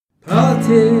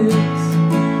politics,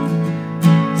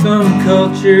 some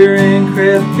culture and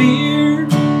craft beer,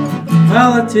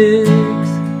 politics,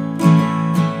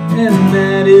 and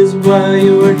that is why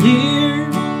you're here.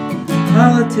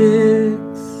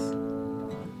 Politics,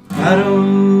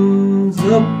 bottoms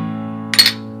up.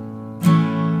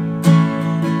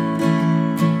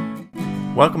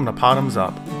 Welcome to Bottoms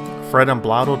Up. Fred and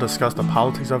Blad will discuss the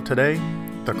politics of today,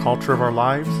 the culture of our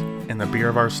lives, and the beer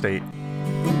of our state.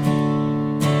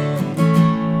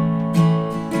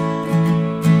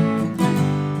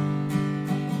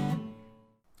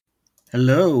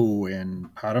 Hello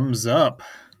and Bottoms Up,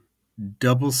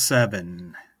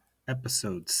 7,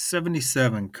 episode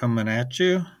 77 coming at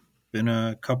you. Been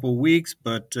a couple weeks,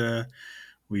 but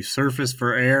we've surfaced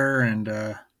for air and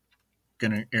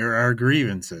gonna air our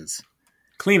grievances.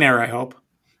 Clean air, I hope.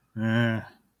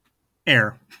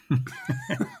 Air.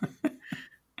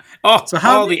 So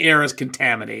all the air is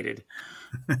contaminated.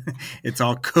 It's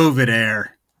all COVID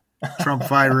air, Trump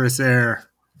virus air.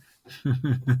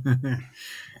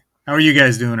 How are you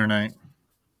guys doing tonight?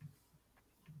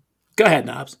 Go ahead,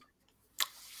 Knobs.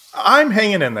 I'm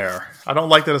hanging in there. I don't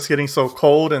like that it's getting so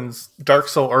cold and dark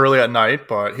so early at night,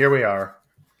 but here we are.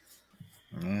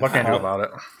 What can I do about it?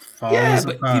 Yeah,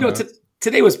 but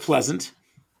today was pleasant.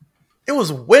 It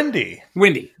was windy.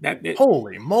 Windy.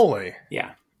 Holy moly.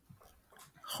 Yeah.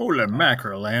 Holy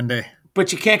mackerel, Andy.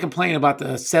 But you can't complain about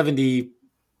the 70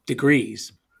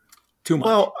 degrees too much.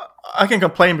 Well, I can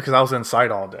complain because I was inside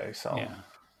all day, so. Yeah.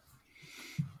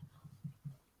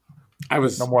 I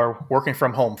was no more working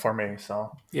from home for me,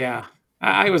 so. Yeah.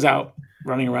 I was out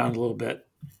running around a little bit.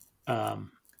 And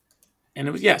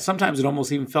it was, sometimes it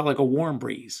almost even felt like a warm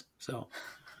breeze. So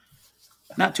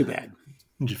not too bad.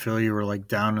 Did you feel you were like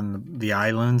down in the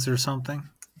islands or something?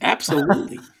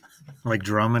 Absolutely. Like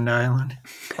Drummond Island?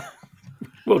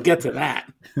 We'll get to that.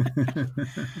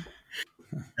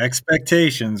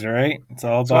 Expectations, right? It's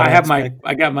all about. So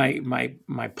I got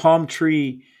my palm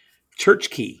tree church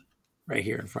key right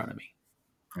here in front of me.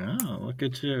 Oh, look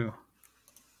at you.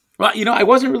 Well, I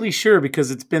wasn't really sure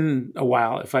because it's been a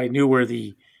while if I knew where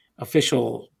the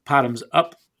official Bottoms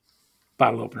Up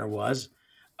bottle opener was.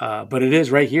 But it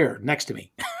is right here next to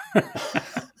me.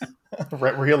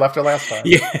 Right where you left it last time.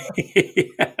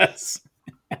 Yes.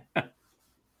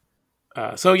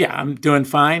 I'm doing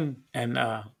fine. And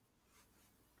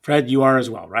Fred, you are as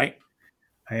well, right?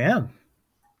 I am.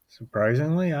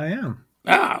 Surprisingly, I am.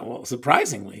 Well,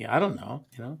 surprisingly, I don't know.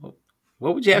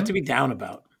 What would you have to be down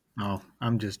about? Oh,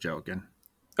 I'm just joking.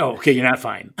 Oh, okay, you're not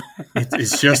fine.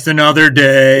 It's just another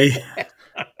day.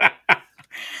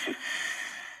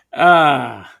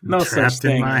 No such trapped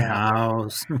thing. In my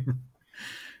house.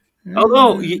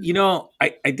 Although,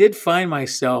 I did find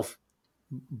myself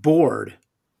bored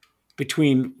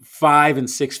between 5 and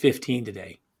 6:15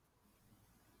 today.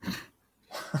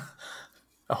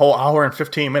 A whole hour and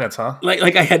 15 minutes, huh?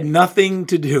 Like I had nothing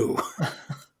to do.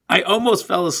 I almost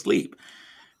fell asleep.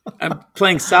 I'm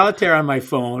playing solitaire on my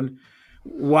phone,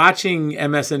 watching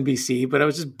MSNBC, but I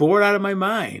was just bored out of my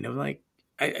mind. I'm like,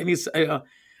 and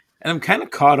I'm kind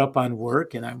of caught up on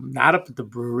work, and I'm not up at the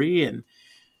brewery, and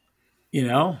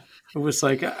it was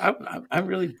like I'm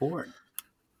really bored.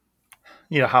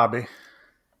 You need a hobby.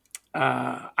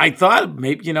 I thought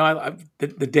maybe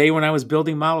the day when I was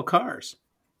building model cars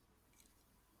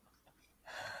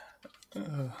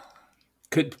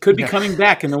could be coming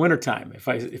back in the wintertime if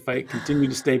I continue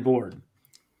to stay bored.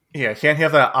 Yeah, you can't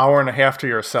have that hour and a half to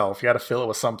yourself. You got to fill it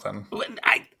with something.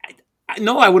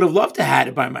 I would have loved to have had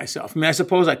it by myself. I mean, I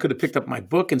suppose I could have picked up my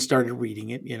book and started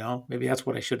reading it. Maybe that's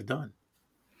what I should have done.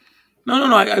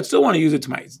 No. I still want to use it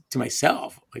to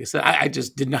myself. Like I said, I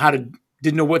just didn't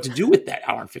know what to do with that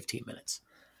hour and 15 minutes.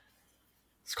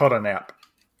 It's called a nap.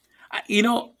 I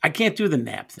can't do the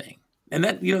nap thing, and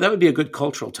that would be a good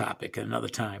cultural topic at another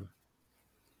time.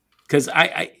 Because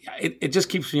it just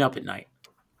keeps me up at night.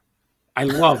 I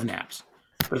love naps.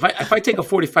 But if I take a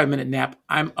 45-minute nap,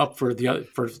 I'm up for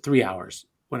 3 hours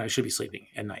when I should be sleeping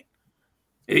at night.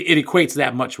 It equates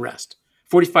that much rest.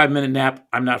 45-minute nap,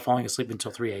 I'm not falling asleep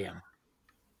until 3 a.m.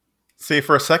 See,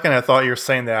 for a second, I thought you were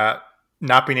saying that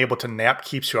not being able to nap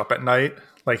keeps you up at night.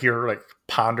 Like you're like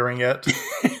pondering it.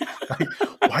 Like,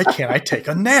 why can't I take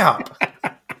a nap?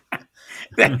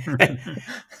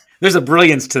 There's a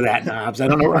brilliance to that, Knobs. I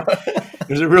don't know.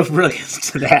 There's a real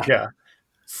brilliance to that. Yeah.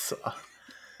 It's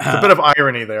a bit of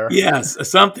irony there. Yes,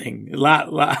 something. A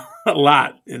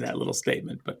lot in that little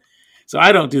statement. But so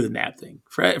I don't do the nap thing.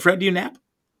 Fred, do you nap?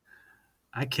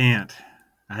 I can't.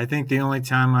 I think the only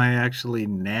time I actually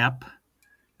nap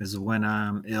is when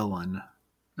I'm ill.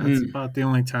 That's about the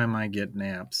only time I get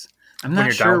naps. I'm not when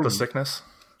you're sure. down with the sickness?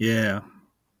 Yeah.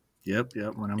 Yep.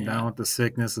 When I'm Yeah. down with the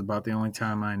sickness, is about the only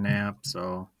time I nap.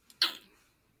 So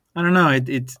I don't know.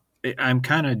 I'm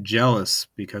kind of jealous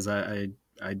because I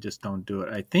just don't do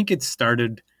it. I think it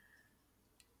started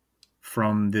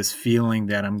from this feeling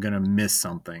that I'm gonna miss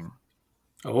something.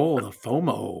 Oh, the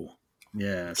FOMO.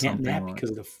 Yeah, Can't something nap like because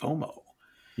of the FOMO.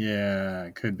 yeah,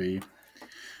 it could be.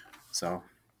 So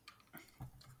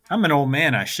I'm an old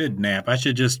man. I should nap. I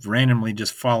should just randomly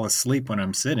just fall asleep when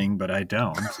I'm sitting, but I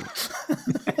don't.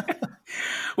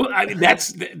 Well, I mean,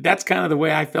 that's kind of the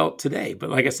way I felt today. But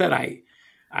like I said,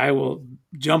 I will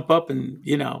jump up and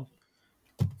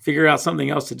figure out something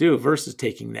else to do versus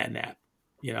taking that nap.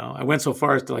 I went so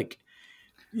far as to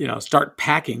start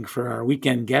packing for our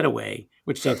weekend getaway,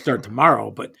 which does start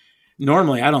tomorrow. But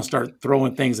normally, I don't start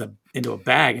throwing things into a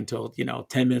bag until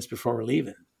 10 minutes before we're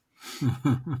leaving.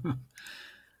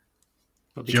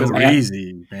 But Joe because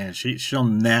Reezy, man, she'll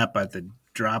nap at the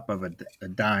drop of a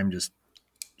dime. Just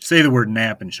say the word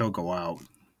nap and she'll go out.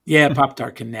 yeah, Pop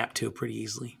Tart can nap too pretty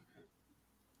easily.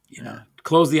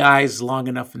 Close the eyes long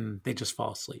enough and they just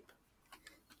fall asleep.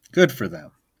 Good for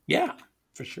them. Yeah,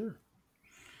 for sure.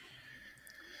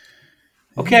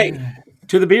 Okay,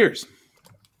 to the beers.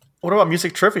 What about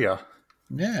music trivia?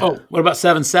 Yeah. Oh, what about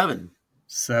 7-7?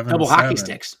 7-7. Double hockey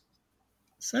sticks.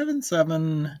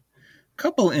 7-7.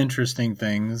 Couple interesting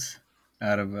things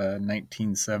out of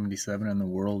 1977 in the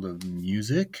world of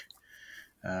music.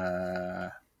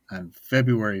 On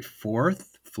February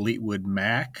 4th, Fleetwood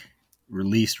Mac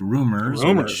released Rumors,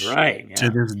 which right? Yeah. to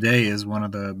this day is one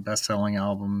of the best-selling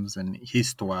albums in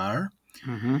Histoire.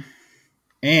 Mm-hmm.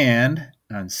 And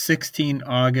on 16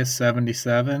 August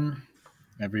 77,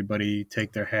 everybody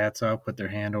take their hats off, put their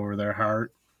hand over their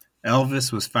heart.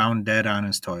 Elvis was found dead on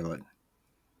his toilet.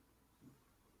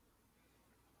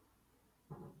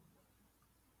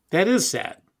 That is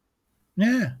sad.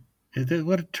 Yeah.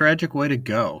 What a tragic way to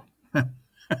go.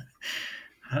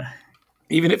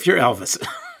 Even if you're Elvis.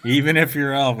 Even if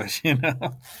you're Elvis,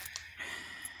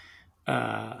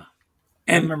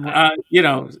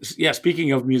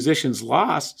 Speaking of musicians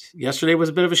lost, yesterday was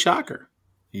a bit of a shocker.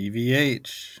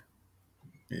 EVH.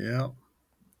 Yeah.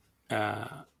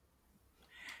 I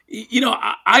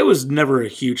was never a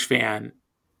huge fan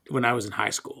when I was in high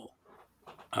school,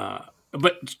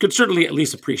 but could certainly at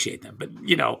least appreciate them. But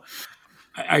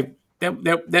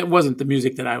that wasn't the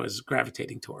music that I was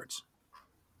gravitating towards.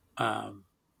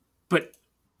 But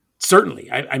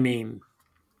certainly, I mean,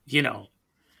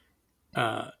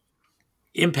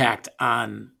 impact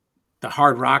on the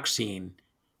hard rock scene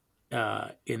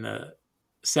in the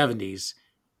 70s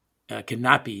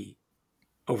cannot be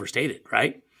overstated,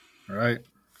 right? Right.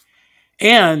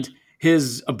 And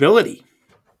his ability,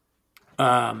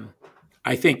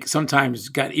 I think, sometimes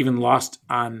got even lost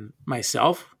on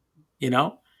myself. It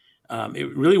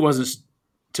really wasn't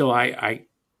till I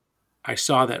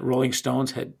saw that Rolling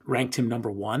Stones had ranked him number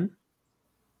one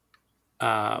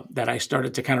that I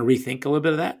started to kind of rethink a little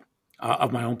bit of that,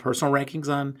 of my own personal rankings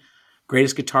on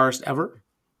greatest guitarist ever,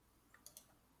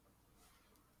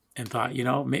 and thought,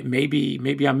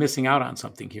 maybe I'm missing out on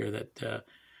something here that.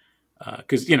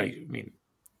 Because,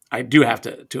 I do have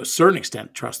to a certain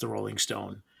extent, trust the Rolling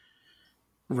Stone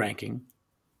ranking.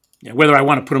 Whether I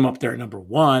want to put him up there at number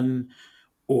one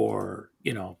or,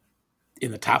 in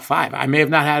the top five. I may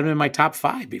have not had him in my top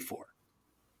five before.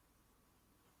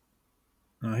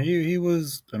 He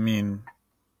was,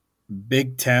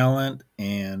 big talent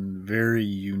and very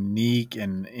unique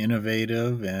and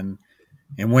innovative. And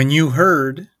when you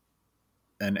heard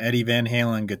an Eddie Van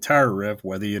Halen guitar riff,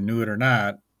 whether you knew it or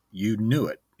not, you knew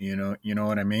it. You know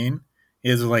what I mean?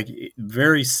 It's like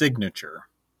very signature.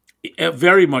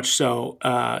 Very much so.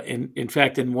 In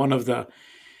fact, in one of the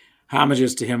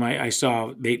homages to him, I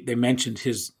saw they mentioned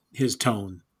his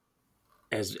tone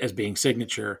as being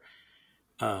signature.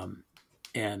 My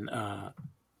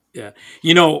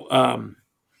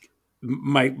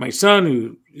son,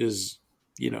 who is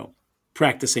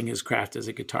practicing his craft as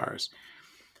a guitarist,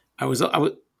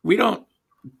 we don't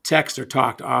text or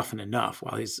talked often enough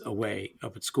while he's away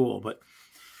up at school, but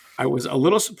I was a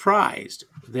little surprised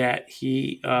that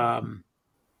he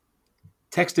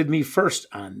texted me first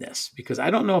on this, because I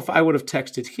don't know if I would have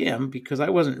texted him, because I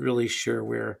wasn't really sure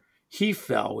where he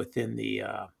fell within the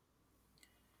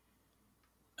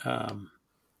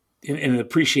in an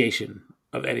appreciation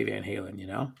of Eddie Van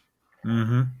Halen,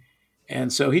 Mm-hmm.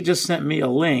 And so he just sent me a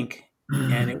link,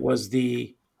 and it was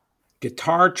the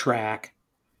guitar track.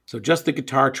 So just the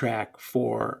guitar track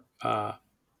for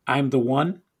I'm the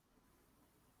One,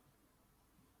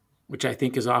 which I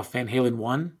think is off Van Halen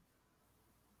 1.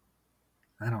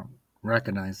 I don't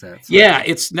recognize that song. Yeah,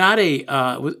 it's not it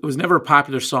was never a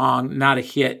popular song, not a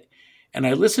hit. and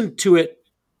I listened to it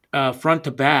front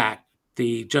to back,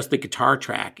 just the guitar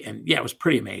track, and yeah, it was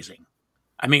pretty amazing.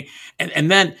 I mean, and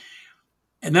then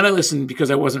I listened, because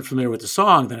I wasn't familiar with the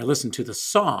song. Then I listened to the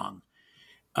song,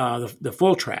 the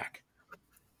full track,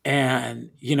 and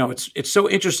it's so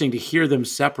interesting to hear them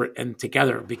separate and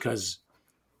together, because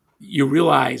you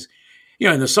realize,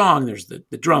 in the song there's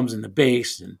the drums and the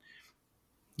bass and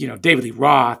David Lee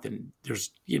Roth, and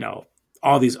there's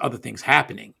all these other things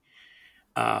happening.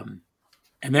 And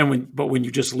then when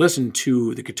you just listen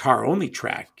to the guitar only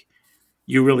track,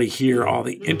 you really hear all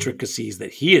the intricacies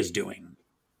that he is doing,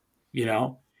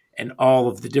 and all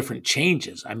of the different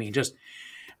changes. I mean, just,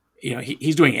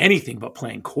 he's doing anything but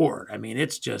playing chord. I mean,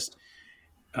 it's just,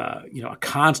 a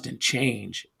constant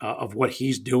change of what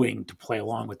he's doing to play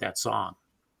along with that song.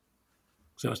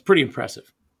 So it's pretty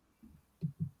impressive.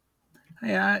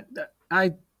 Yeah,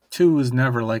 I too was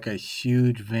never like a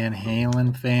huge Van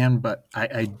Halen fan, but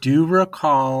I do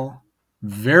recall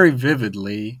very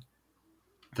vividly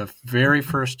the very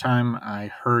first time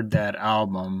I heard that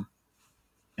album,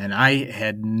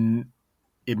 and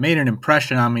it made an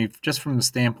impression on me just from the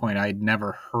standpoint I'd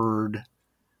never heard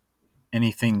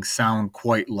anything sound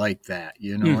quite like that.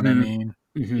 You know what I mean?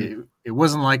 Mm-hmm. It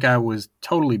wasn't like I was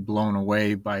totally blown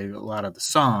away by a lot of the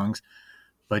songs,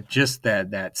 but just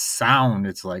that sound,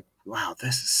 it's like, wow,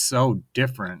 this is so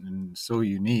different and so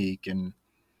unique. And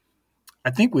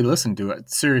I think we listened to it.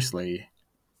 Seriously,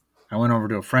 I went over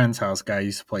to a friend's house, guy I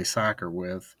used to play soccer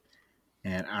with,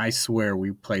 and I swear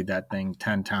we played that thing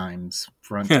 10 times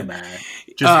front to back,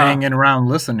 just hanging around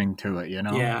listening to it,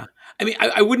 Yeah. I mean,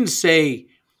 I wouldn't say,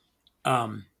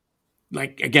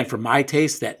 like, again, for my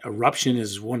taste, that Eruption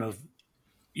is one of,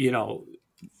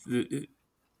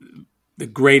 the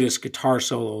greatest guitar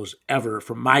solos ever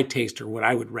for my taste, or what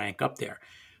I would rank up there.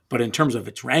 But in terms of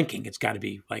its ranking, it's got to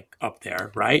be like up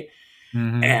there, right?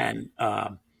 Mm-hmm. And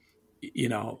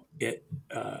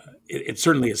it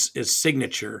certainly is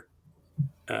signature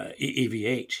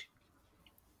EVH.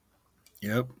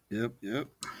 Yep.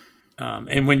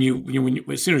 And when you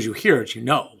as soon as you hear it,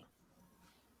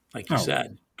 like you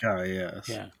said. God, yes.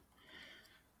 Yeah.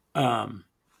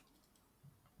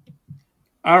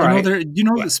 All right.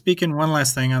 Speaking one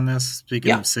last thing on this,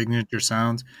 speaking of signature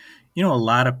sounds, a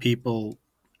lot of people,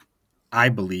 I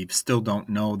believe, still don't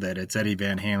know that it's Eddie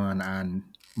Van Halen on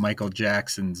Michael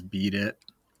Jackson's Beat It.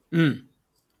 Mm.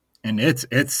 And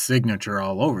it's signature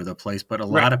all over the place, but a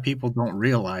lot of people don't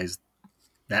realize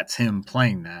that's him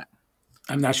playing that.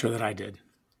 I'm not sure that I did.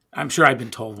 I'm sure I've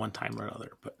been told one time or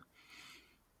another, but.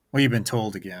 Well, you've been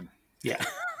told again. Yeah.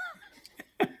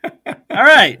 All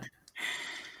right.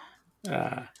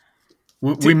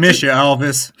 We miss you,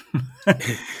 Elvis.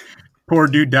 Poor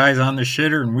dude dies on the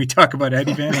shitter, and we talk about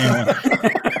Eddie Van Halen.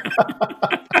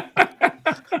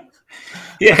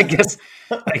 Yeah,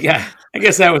 I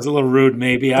guess that was a little rude.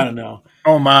 Maybe, I don't know.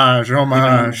 Homage.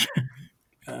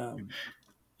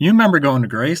 You remember going to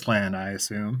Graceland, I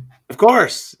assume. Of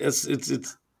course, it's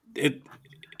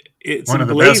one of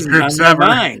the best trips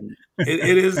ever.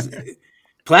 It is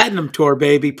Platinum Tour,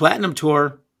 baby, Platinum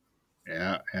Tour.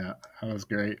 Yeah, that was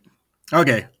great.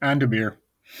 Okay, on to beer.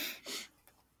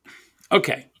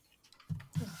 Okay.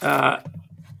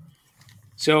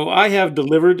 So I have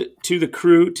delivered to the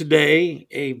crew today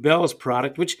a Bell's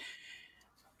product, which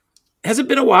has it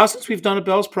been a while since we've done a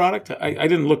Bell's product? I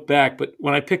didn't look back, but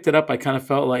when I picked it up, I kind of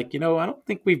felt like, I don't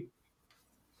think we've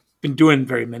been doing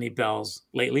very many Bell's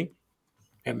lately.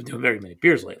 I haven't been doing very many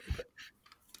beers lately. But.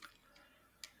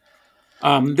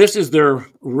 This is their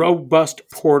Robust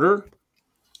Porter.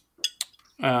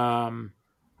 It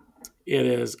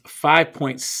is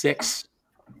 5.6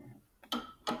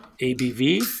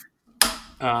 ABV.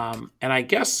 And I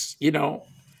guess, it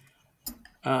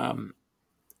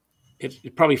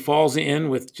probably falls in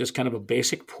with just kind of a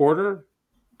basic porter.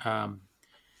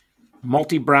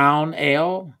 Malty brown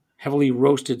ale, heavily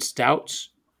roasted stouts,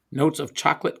 notes of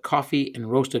chocolate, coffee,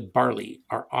 and roasted barley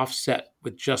are offset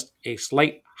with just a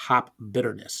slight hop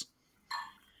bitterness.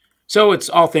 So it's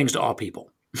all things to all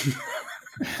people.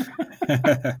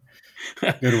 Good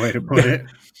way to put it.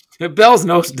 Bell's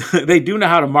knows they do know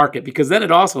how to market, because then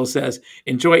it also says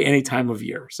enjoy any time of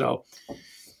year. So,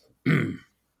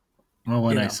 well,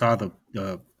 when I saw the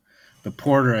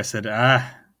porter, I said,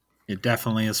 it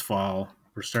definitely is fall.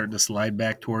 We're starting to slide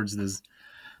back towards the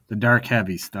dark,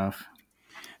 heavy stuff.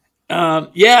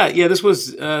 This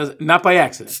was not by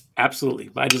accident. Absolutely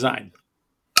by design.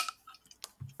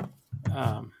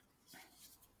 Well,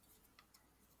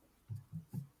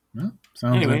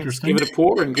 sounds interesting. Give it a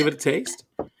pour and give it a taste.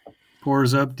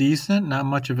 Pours up decent. Not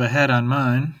much of a head on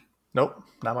mine. Nope,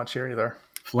 not much here either.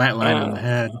 Flatline on the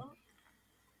head.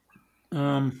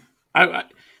 I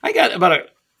I got about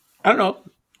I don't know,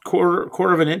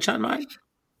 quarter of an inch on mine.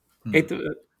 Eighth of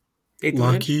an inch.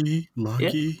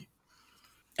 Lucky.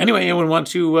 Anyway, anyone want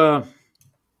to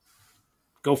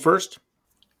go first?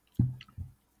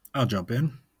 I'll jump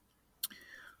in.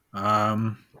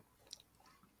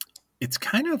 It's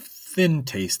kind of thin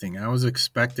tasting. I was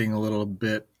expecting a little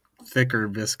bit thicker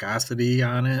viscosity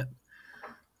on it.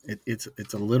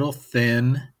 It's a little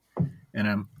thin, and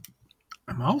I'm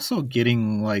also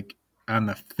getting like on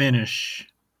the finish.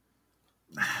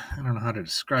 I don't know how to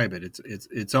describe it.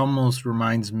 It's almost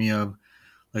reminds me of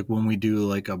like when we do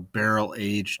like a barrel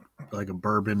aged, like a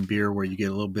bourbon beer where you get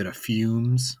a little bit of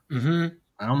fumes. Mm-hmm.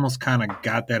 I almost kind of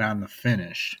got that on the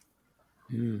finish.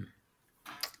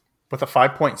 With a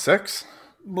 5.6?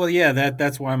 Well, yeah,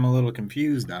 that's why I'm a little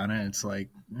confused on it. It's like,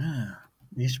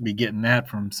 you should be getting that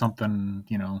from something,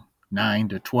 9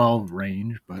 to 12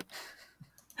 range, but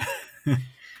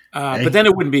But then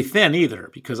it wouldn't be thin either,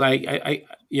 because I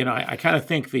kind of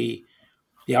think the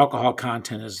alcohol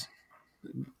content is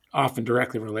often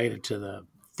directly related to the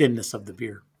thinness of the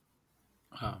beer.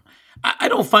 I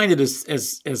don't find it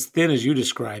as thin as you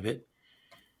describe it.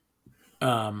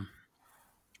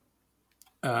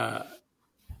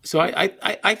 So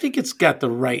I think it's got the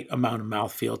right amount of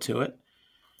mouthfeel to it.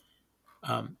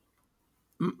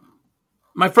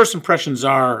 My first impressions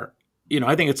are,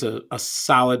 I think it's a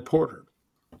solid porter.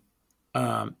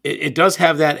 It does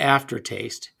have that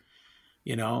aftertaste,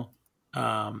 maybe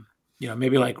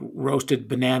like roasted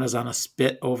bananas on a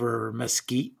spit over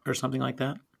mesquite or something like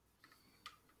that.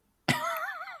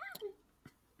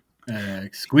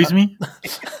 Excuse me?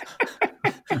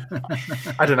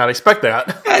 I did not expect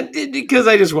that. Because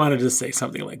I just wanted to say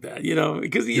something like that,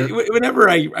 because whenever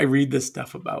I read this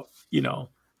stuff about,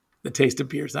 the taste of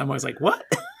beers, I'm always like, what?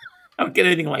 I don't get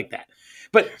anything like that.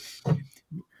 But,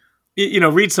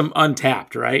 read some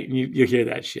Untapped, right? And you hear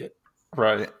that shit.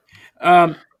 Right.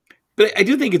 But I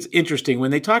do think it's interesting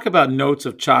when they talk about notes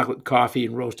of chocolate, coffee,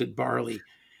 and roasted barley.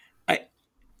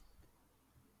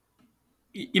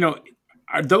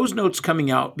 Are those notes coming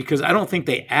out? Because I don't think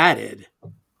they added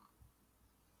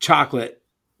chocolate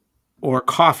or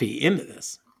coffee into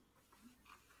this.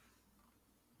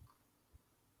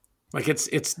 Like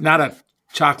it's not a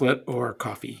chocolate or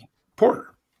coffee porter.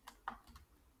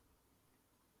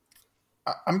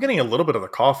 I'm getting a little bit of the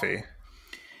coffee.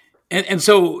 And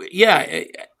so, yeah,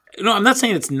 I'm not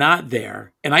saying it's not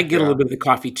there. And I get a little bit of the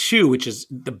coffee too, which is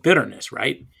the bitterness,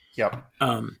 right? Yep.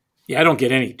 Yeah, I don't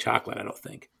get any chocolate, I don't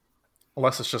think.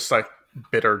 Unless it's just like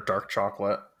bitter dark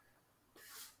chocolate.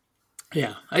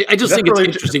 Yeah, I just think it's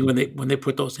interesting when they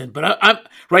put those in. But I'm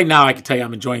right now, I can tell you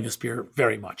I'm enjoying this beer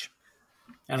very much.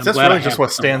 And I'm that's glad really just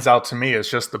what stands out to me is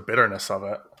just the bitterness of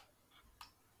it.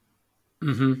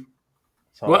 Mm-hmm.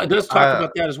 So, well, it does talk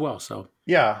about that as well. So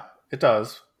yeah, it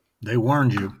does. They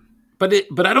warned you. But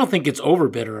I don't think it's over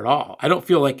bitter at all. I don't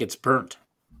feel like it's burnt.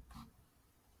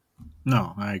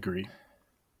 No, I agree.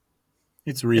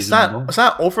 It's reasonable. It's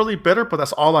not overly bitter, but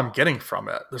that's all I'm getting from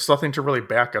it. There's nothing to really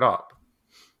back it up.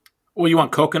 Well, you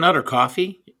want coconut or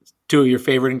coffee? Two of your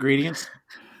favorite ingredients?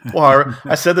 Well,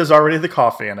 I said there's already the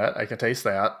coffee in it. I can taste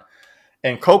that.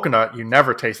 And coconut, you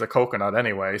never taste the coconut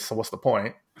anyway, so what's the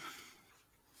point?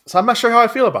 So I'm not sure how I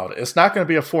feel about it. It's not going to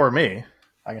be a for me.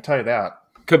 I can tell you that.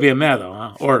 Could be a meh, though,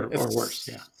 huh? Or worse,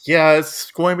 yeah. Yeah, it's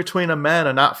going between a meh and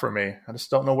a not for me. I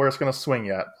just don't know where it's going to swing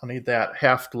yet. I need that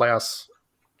half-glass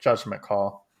judgment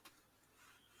call.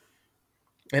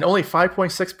 And only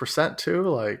 5.6% too,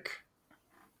 like...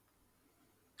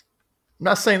 I'm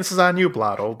not saying this is on you,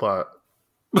 Blotto, but...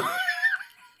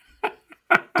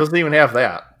 doesn't even have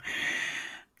that.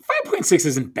 5.6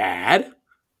 isn't bad.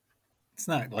 It's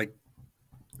not like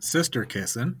sister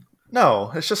kissing.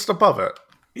 No, it's just above it.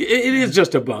 It is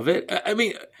just above it. I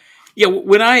mean, yeah,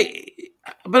 but I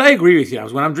agree with you.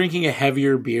 When I'm drinking a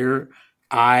heavier beer,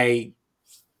 in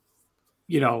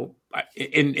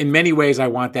many ways, I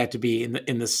want that to be in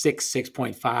the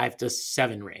 6.5 to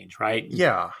 7 range, right?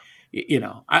 Yeah.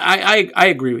 I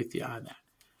agree with you on that.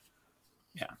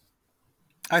 Yeah.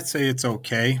 I'd say it's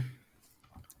okay.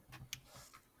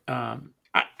 I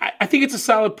think it's a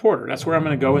solid porter. That's where I'm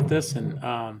going to go with this. And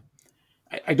I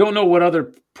don't know what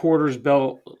other Porter's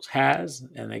Bell has,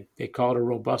 and they call it a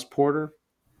robust porter.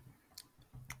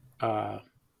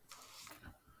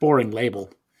 Boring label.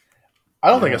 I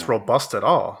don't think it's robust at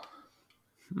all.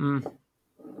 It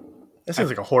seems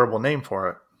like a horrible name for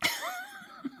it.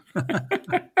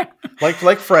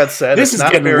 like Fred said, this it's is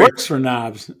not getting very, worse for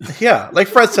knobs. Yeah, like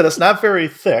Fred said, it's not very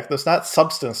thick. There's not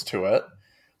substance to it.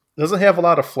 It doesn't have a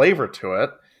lot of flavor to it,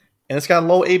 and it's got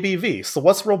low ABV. So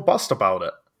what's robust about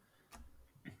it?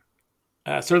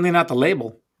 Certainly not the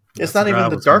label. It's That's not what I even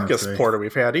the was gonna darkest say. porter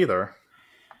we've had either.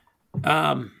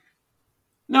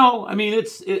 No, I mean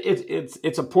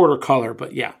it's a porter color,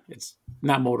 but yeah, it's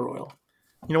not motor oil.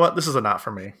 You know what? This is a not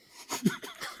for me.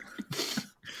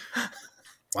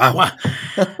 Wow.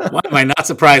 Why am I not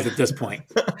surprised at this point?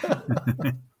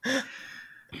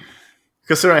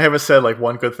 Considering I haven't said like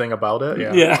one good thing about it.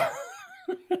 Yeah. Yeah.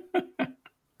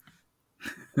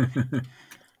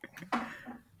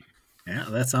 Yeah,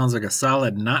 that sounds like a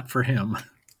solid not for him.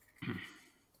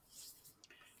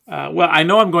 Well, I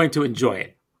know I'm going to enjoy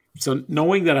it. So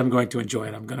knowing that I'm going to enjoy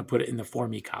it, I'm going to put it in the for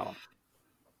me column.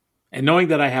 And knowing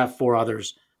that I have 4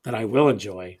 others that I will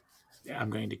enjoy, I'm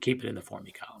going to keep it in the for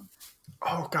me column.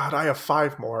 Oh God, I have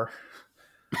 5 more.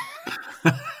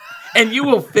 And you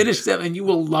will finish them and you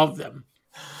will love them.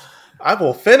 I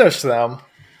will finish them.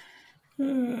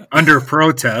 Under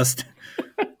protest.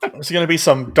 There's going to be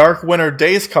some dark winter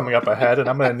days coming up ahead, and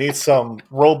I'm going to need some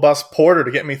robust porter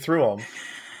to get me through them.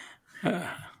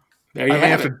 There you I may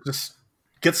have have it. to just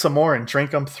get some more and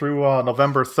drink them through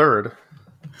November 3rd.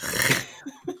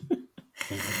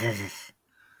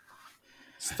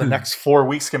 So the next 4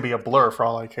 weeks can be a blur for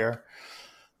all I care.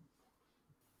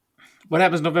 What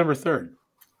happens November 3rd?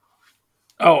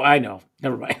 Oh, I know.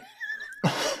 Never mind.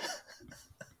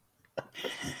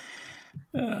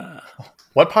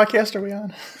 What podcast are we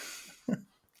on?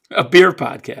 A beer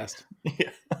podcast.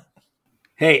 Yeah.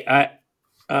 Hey, I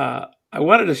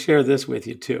wanted to share this with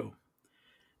you too.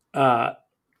 I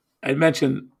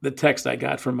mentioned the text I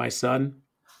got from my son,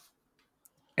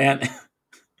 and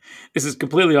this is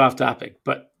completely off topic,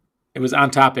 but it was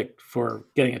on topic for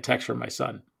getting a text from my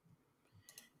son.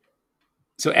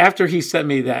 So after he sent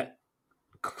me that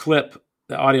clip,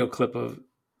 the audio clip of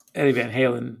Eddie Van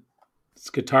Halen's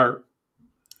guitar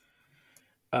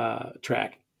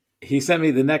track, he sent me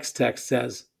the next text,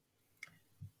 says,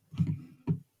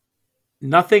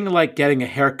 "Nothing like getting a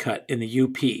haircut in the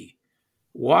UP.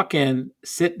 Walk in,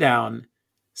 sit down,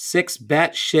 6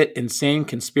 batshit insane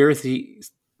conspiracy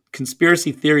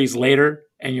theories later,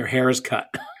 and your hair is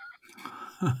cut."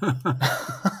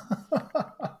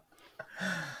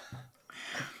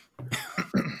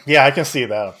 Yeah, I can see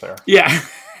that up there. Yeah.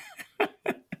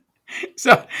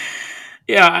 So,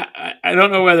 yeah, I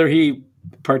don't know whether he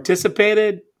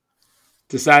participated,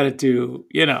 decided to,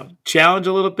 challenge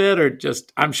a little bit, or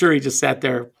just, I'm sure he just sat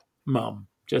there, mum,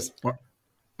 just,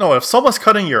 No, if someone's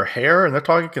cutting your hair and they're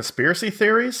talking conspiracy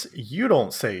theories, you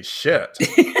don't say shit.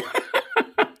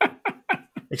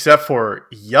 Except for,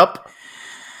 yup,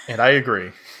 and I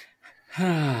agree.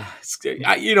 I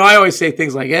always say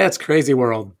things like, yeah, it's crazy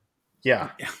world. Yeah.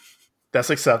 That's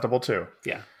acceptable too.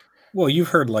 Yeah. Well, you've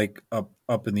heard like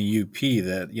up in the UP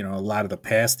that a lot of the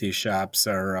pasty shops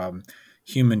are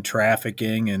human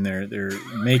trafficking, and they're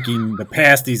making the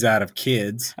pasties out of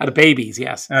kids, Out of babies,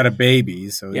 yes. out of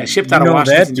babies. So Yeah, shipped out of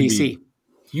Washington, D.C.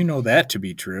 You know that to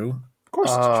be true. Of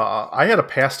course. I had a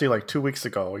pasty like 2 weeks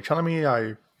ago. Are you telling me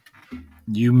I...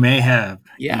 You may have.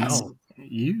 Yes.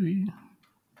 You.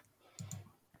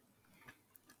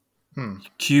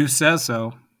 Q says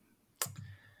so.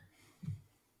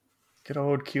 Good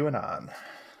old QAnon.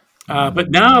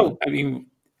 But now, I mean,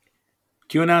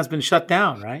 QAnon's been shut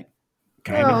down, right?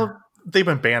 Well, they've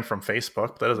been banned from Facebook,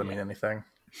 but that doesn't mean anything.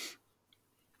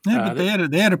 Yeah,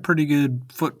 but they had a pretty good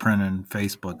footprint in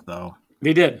Facebook, though.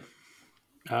 They did.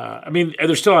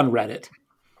 They're still on Reddit.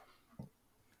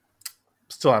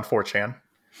 Still on 4chan.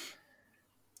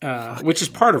 Which is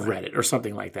part of Reddit or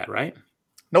something like that, right?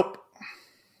 Nope.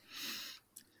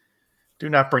 Do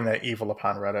not bring that evil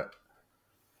upon Reddit.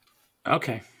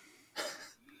 Okay.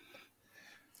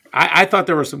 I thought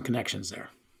there were some connections there.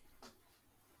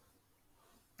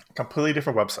 Completely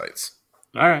different websites.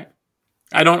 All right.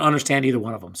 I don't understand either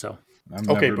one of them, so. I've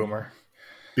Okay, never Boomer.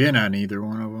 been on either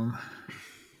one of them.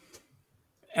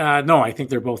 No, I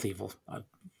think they're both evil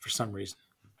for some reason.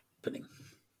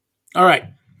 All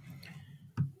right.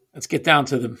 Let's get down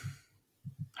to the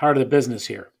heart of the business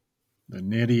here. The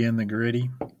nitty and the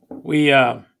gritty. We,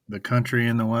 The country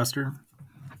and the western.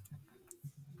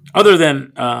 other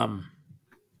than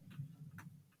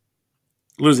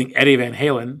losing Eddie Van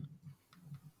Halen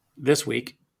this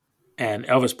week and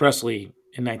Elvis Presley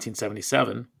in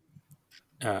 1977,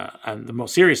 on the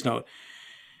most serious note,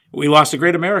 we lost a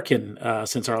great American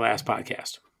since our last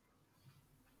podcast.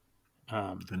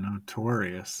 The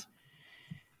notorious.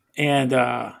 And,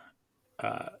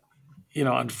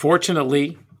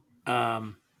 unfortunately,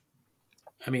 timing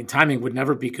would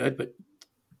never be good, but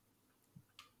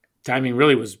timing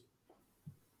really was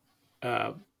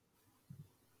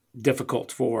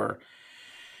difficult for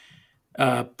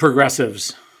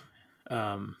progressives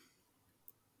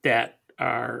that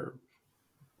are,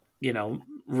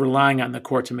 relying on the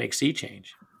court to make sea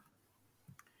change.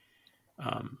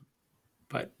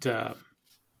 But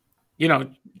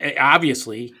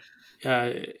obviously,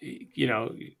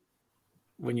 when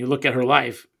you look at her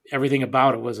life, everything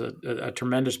about it was a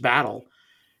tremendous battle,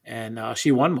 and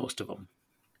she won most of them.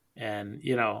 And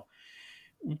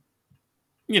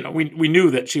we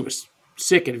knew that she was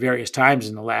sick at various times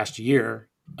in the last year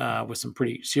with some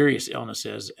pretty serious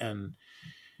illnesses, and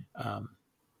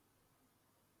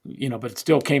but it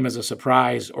still came as a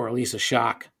surprise, or at least a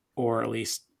shock, or at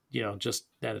least just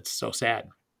that it's so sad.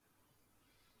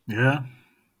 Yeah.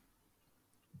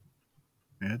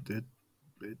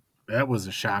 That was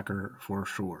a shocker for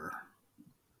sure.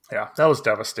 Yeah, that was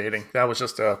devastating. That was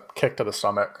just a kick to the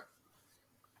stomach.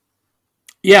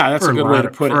 Yeah, that's a good way to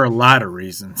put it. For a lot of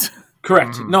reasons.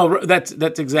 Correct. Mm-hmm. No,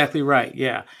 that's exactly right.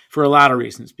 Yeah, for a lot of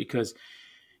reasons, because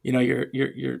you're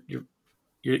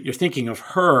thinking of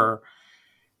her,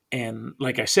 and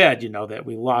like I said, that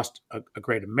we lost a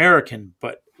great American,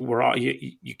 but we're all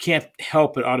you can't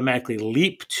help but automatically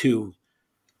leap to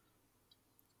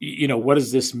what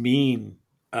does this mean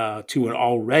to an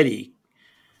already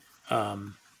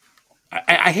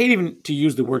I hate even to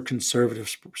use the word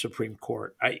conservative Supreme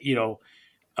Court.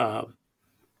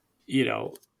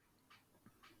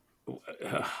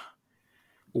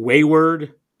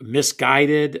 Wayward,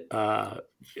 misguided,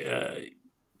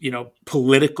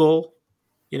 political,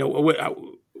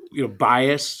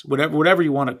 bias, whatever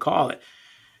you want to call it.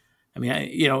 I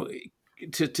mean,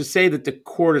 to say that the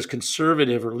court is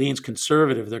conservative or leans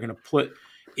conservative, they're going to put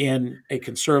in a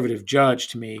conservative judge.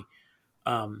 To me,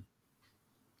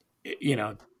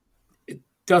 it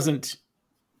doesn't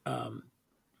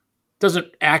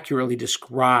accurately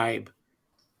describe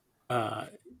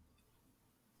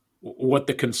what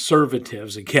the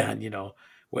conservatives, again,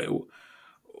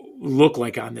 look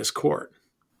like on this court.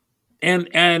 And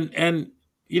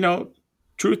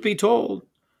truth be told,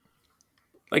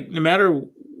 like, no matter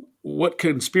what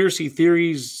conspiracy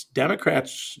theories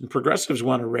Democrats and progressives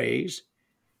want to raise,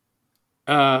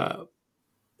 her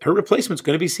replacement's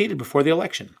going to be seated before the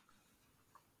election.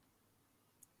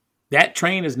 That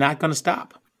train is not going to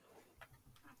stop.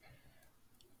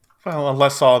 Well,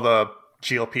 unless all the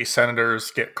GOP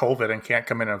senators get COVID and can't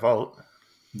come in and vote.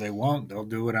 They won't. They'll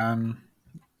do it on...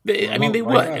 They would. I mean, they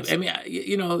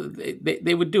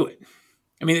would do it.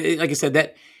 I mean, like I said,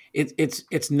 that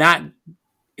it's not...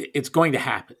 It's going to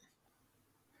happen.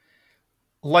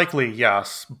 Likely,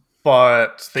 yes.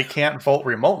 But they can't vote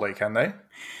remotely, can they?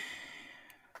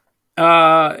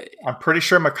 I'm pretty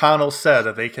sure McConnell said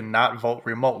that they cannot vote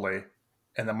remotely,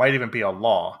 and there might even be a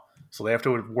law. So they have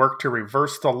to work to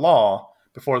reverse the law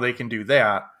before they can do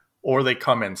that, or they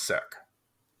come in sick.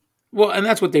 Well, and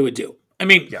that's what they would do. I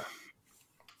mean, yeah,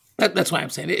 that's why I'm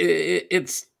saying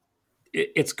it's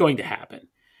going to happen.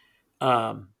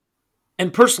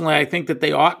 And personally, I think that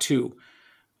they ought to,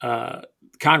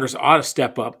 Congress ought to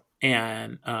step up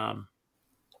and,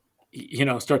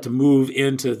 start to move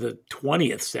into the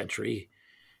 20th century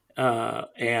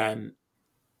and,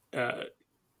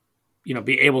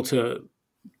 be able to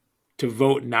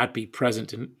vote and not be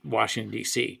present in Washington,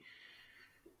 D.C.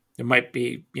 There might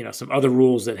be, some other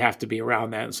rules that have to be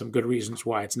around that and some good reasons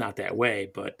why it's not that way,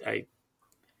 but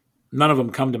none of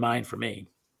them come to mind for me.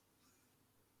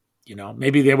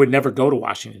 Maybe they would never go to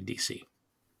Washington, D.C.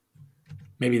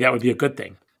 Maybe that would be a good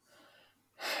thing.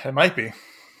 It might be.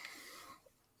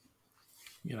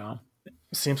 It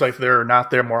seems like they're not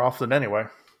there more often anyway.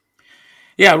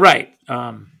 Yeah, right.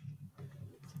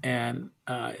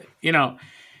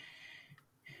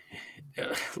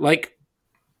 Like,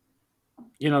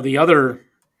 the other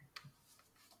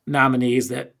nominees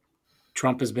that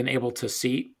Trump has been able to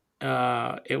seat,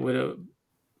 it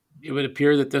would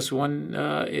appear that this one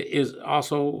is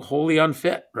also wholly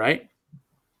unfit, right?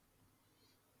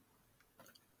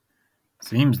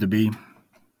 Seems to be.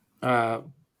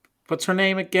 What's her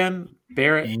name again?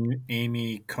 Barrett?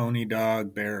 Amy Coney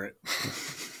Dog Barrett.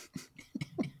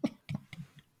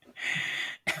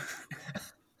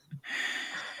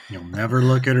 You'll never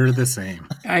look at her the same.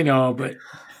 I know, but,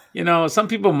 some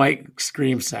people might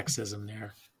scream sexism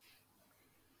there.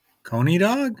 Coney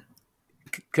Dog?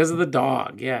 Because of the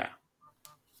dog, yeah.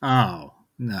 Oh,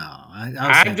 no.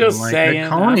 I'm just saying.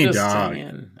 Coney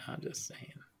I'm just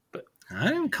saying. But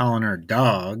I'm calling her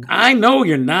dog. I know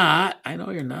you're not.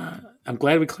 I'm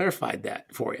glad we clarified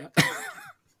that for you.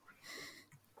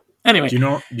 Anyway.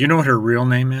 Do you know what her real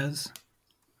name is?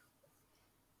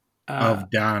 Of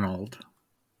Donald.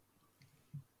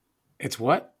 It's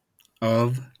what?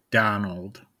 Of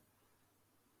Donald.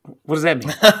 What does that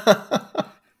mean?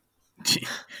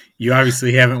 You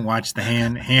obviously haven't watched the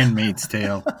Handmaid's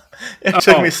Tale. It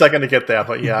took me a second to get that,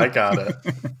 but yeah, I got it.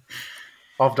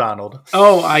 Of Donald.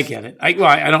 Oh, I get it. I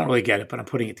don't really get it, but I'm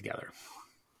putting it together.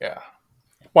 Yeah.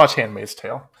 Watch Handmaid's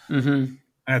Tale. Mm-hmm.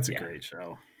 That's a great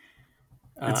show.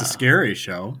 It's a scary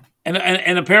show.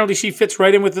 And apparently she fits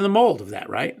right in within the mold of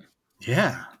that, right?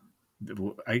 Yeah.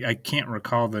 I can't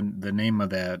recall the name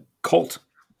of that cult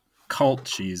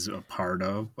she's a part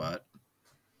of, but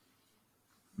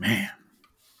man,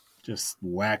 just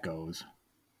wackos.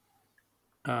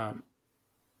 When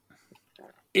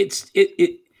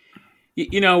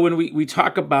we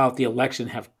talk about the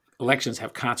elections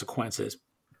have consequences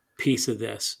piece of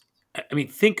this. I mean,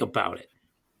 think about it.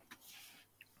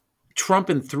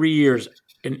 Trump in 4 years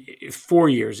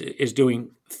is doing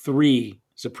 3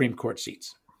 Supreme Court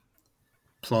seats.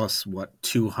 Plus,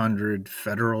 200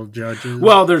 federal judges?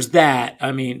 Well, there's that.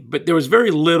 I mean, but there was very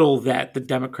little that the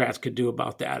Democrats could do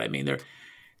about that. I mean,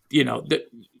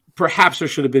 perhaps there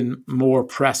should have been more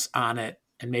press on it,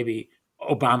 and maybe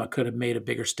Obama could have made a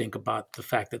bigger stink about the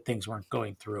fact that things weren't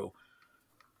going through.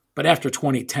 But after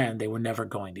 2010, they were never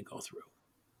going to go through.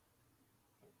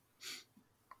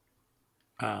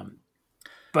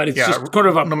 But it's just kind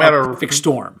of a perfect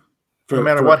storm. No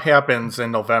matter what happens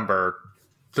in November,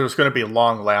 there's going to be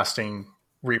long-lasting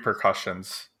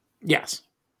repercussions. Yes.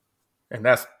 And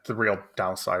that's the real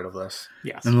downside of this.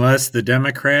 Yes. Unless the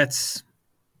Democrats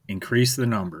increase the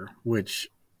number, which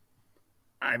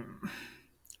I'm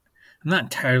not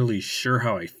entirely sure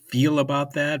how I feel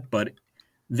about that, but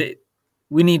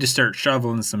we need to start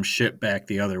shoveling some shit back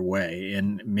the other way,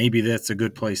 and maybe that's a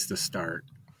good place to start.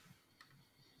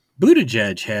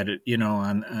 Buttigieg had it,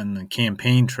 on the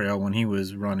campaign trail when he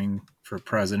was running for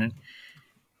president.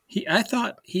 I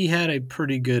thought he had a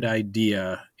pretty good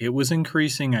idea. It was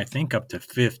increasing, I think, up to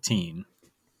 15.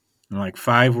 And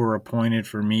 5 were appointed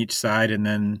from each side, and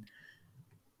then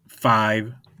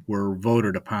 5 were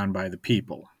voted upon by the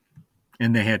people.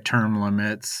 And they had term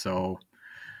limits. So,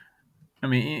 I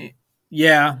mean,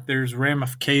 yeah, there's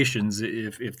ramifications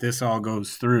if this all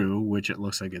goes through, which it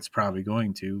looks like it's probably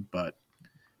going to. But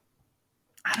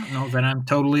I don't know that I'm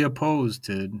totally opposed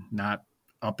to not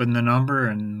upping the number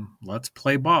and let's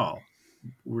play ball.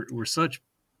 We're such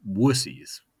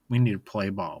wussies. We need to play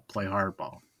ball, play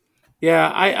hardball. Yeah,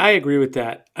 I agree with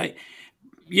that. I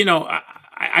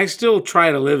still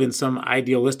try to live in some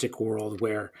idealistic world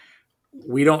where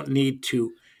we don't need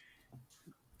to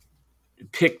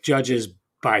pick judges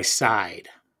by side.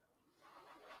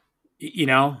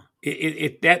 That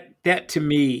to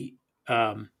me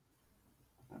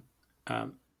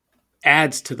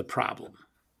adds to the problem.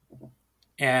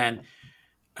 And,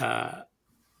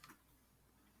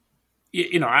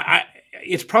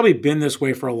 it's probably been this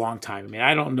way for a long time. I mean,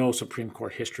 I don't know Supreme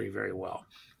Court history very well.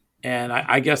 And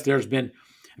I guess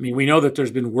we know that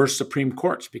there's been worse Supreme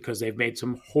Courts because they've made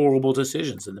some horrible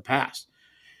decisions in the past.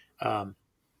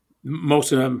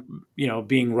 Most of them,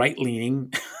 being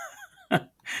right-leaning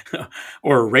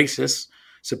or racist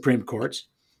Supreme Courts.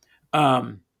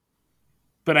 But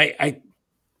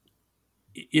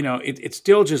it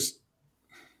still just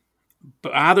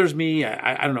bothers me.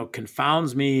 I don't know,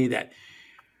 confounds me that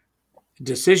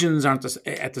decisions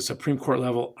at the Supreme Court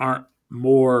level aren't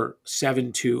more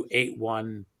 7-2,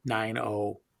 8-1,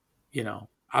 9-0.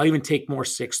 I'll even take more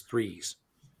 6-3s.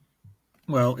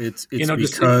 Well, it's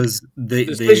because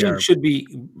decisions should be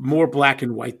more black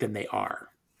and white than they are.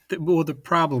 Well, the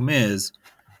problem is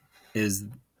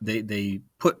they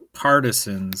put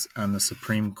partisans on the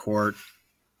Supreme Court,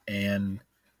 and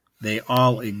they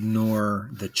all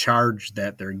ignore the charge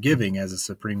that they're giving as a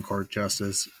Supreme Court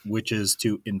justice, which is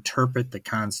to interpret the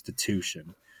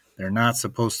Constitution. They're not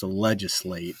supposed to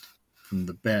legislate from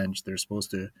the bench. They're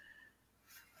supposed to,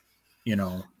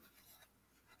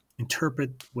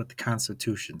 interpret what the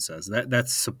Constitution says.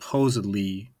 That's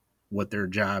supposedly what their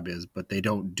job is, but they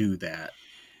don't do that.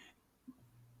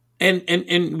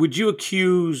 And would you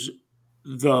accuse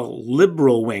the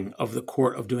liberal wing of the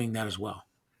court of doing that as well?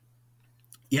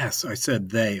 Yes, I said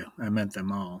they. I meant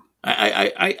them all.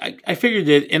 I figured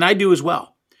it, and I do as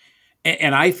well.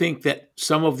 And I think that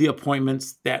some of the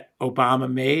appointments that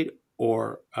Obama made,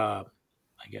 or I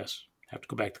guess have to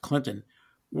go back to Clinton,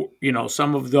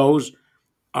 some of those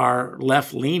are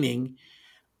left leaning,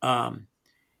 and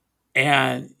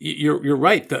you're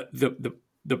right.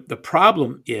 The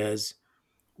problem is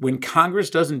when Congress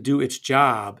doesn't do its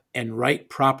job and write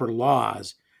proper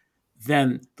laws,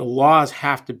 then the laws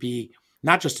have to be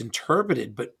not just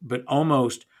interpreted, but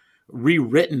almost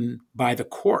rewritten by the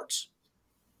courts.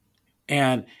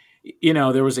 And,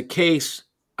 there was a case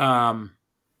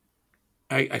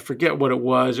I forget what it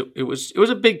was. It was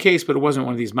a big case, but it wasn't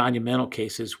one of these monumental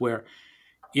cases where,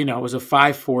 it was a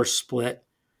 5-4 split,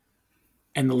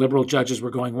 and the liberal judges were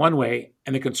going one way,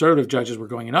 and the conservative judges were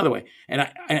going another way. And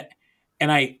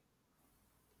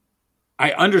I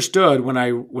understood when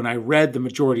I read the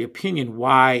majority opinion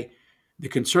why the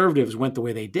conservatives went the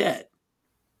way they did,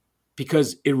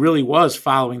 because it really was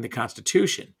following the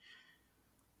Constitution.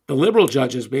 The liberal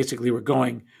judges basically were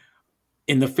going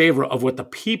in the favor of what the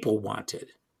people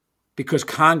wanted, because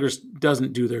Congress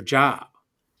doesn't do their job.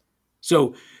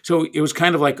 So it was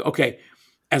kind of like, okay,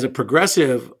 as a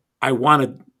progressive, I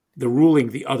wanted the ruling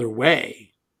the other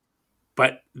way,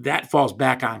 but that falls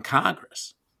back on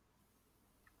Congress.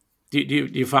 Do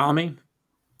you follow me?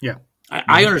 Yeah.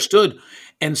 I understood.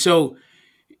 And so,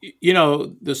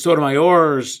 the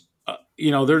Sotomayors,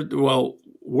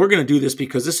 we're going to do this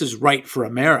because this is right for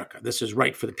America. This is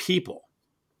right for the people.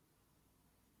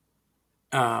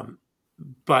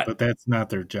 But that's not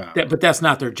their job. But that's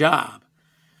not their job.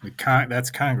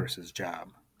 That's Congress's job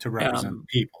to represent the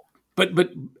people. But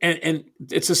and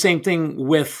it's the same thing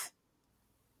with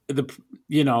the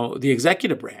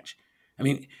executive branch. I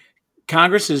mean,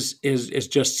 Congress is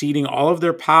just ceding all of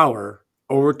their power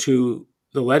over to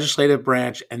the legislative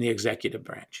branch and the executive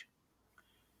branch.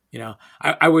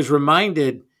 I was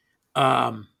reminded,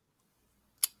 I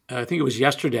think it was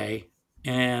yesterday,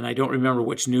 and I don't remember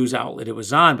which news outlet it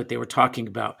was on, but they were talking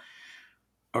about,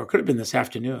 or it could have been this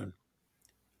afternoon,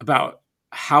 about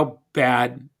how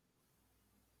bad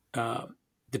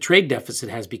the trade deficit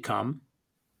has become,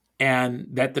 and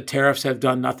that the tariffs have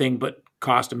done nothing but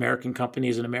cost American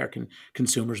companies and American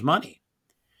consumers money.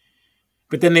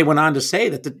 But then they went on to say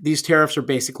that these tariffs are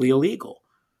basically illegal.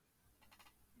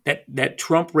 That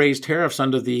Trump raised tariffs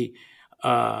under the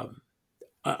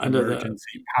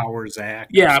Emergency Powers Act.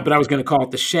 Yeah, but I was going to call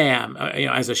it the sham,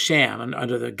 as a sham,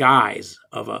 under the guise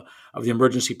of the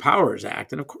Emergency Powers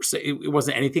Act, and of course it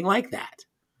wasn't anything like that.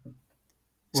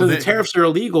 So the tariffs are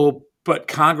illegal, but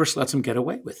Congress lets them get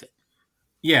away with it.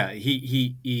 Yeah,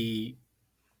 he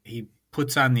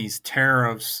puts on these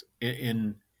tariffs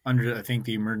in under, I think,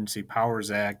 the Emergency Powers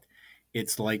Act.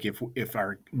 It's like if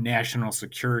our national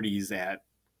security is at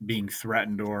being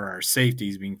threatened or our safety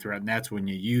is being threatened, that's when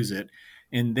you use it.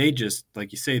 And they just,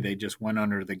 like you say, they just went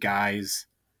under the guise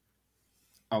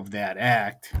of that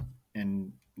act,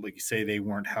 and like you say, they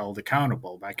weren't held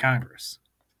accountable by Congress.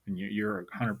 And you're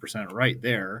 100% right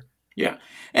there. Yeah.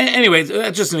 And anyways,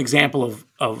 that's just an example of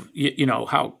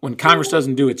how when Congress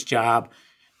doesn't do its job,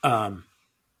 and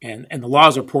the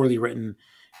laws are poorly written,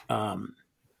 and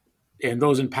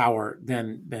those in power,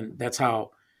 then that's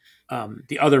how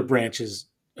the other branches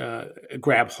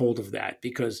grab hold of that,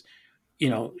 because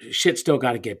shit still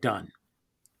got to get done,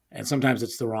 and sometimes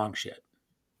it's the wrong shit.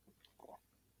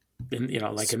 And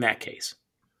like in that case.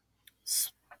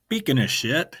 Speaking of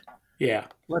shit, yeah,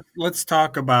 let's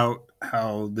talk about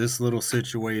how this little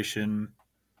situation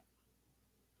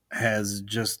has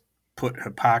just put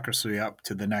hypocrisy up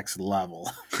to the next level.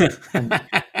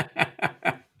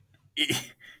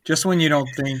 Just when you don't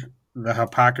think the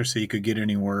hypocrisy could get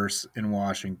any worse in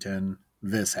Washington,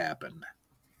 this happened.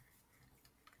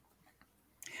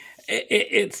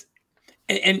 It's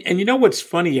what's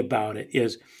funny about it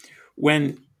is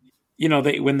when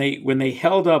they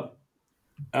held up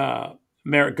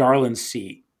Merrick Garland's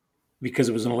seat because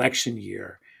it was an election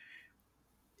year.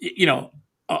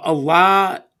 A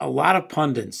lot of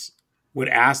pundits would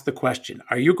ask the question,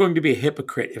 are you going to be a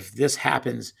hypocrite if this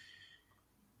happens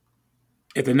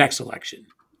at the next election?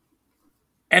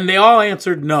 And they all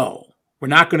answered, no, we're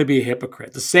not going to be a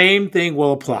hypocrite. The same thing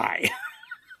will apply.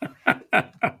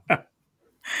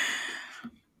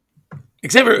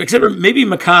 Except for maybe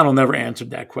McConnell never answered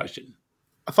that question.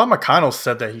 I thought McConnell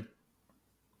said that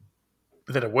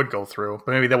it would go through,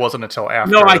 but maybe that wasn't until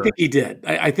after. No, I think he did.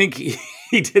 I think he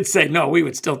did say, no, we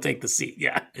would still take the seat.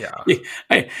 Yeah.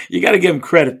 You got to give him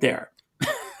credit there.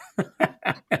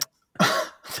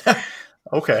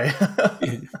 Okay.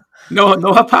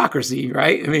 No hypocrisy,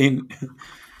 right? I mean,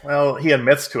 well, he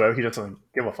admits to it. He doesn't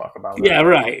give a fuck about it. Yeah,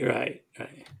 right.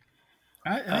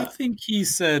 I think he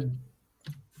said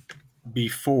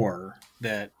before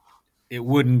that it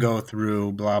wouldn't go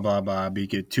through, blah, blah, blah, be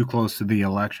get too close to the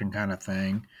election kind of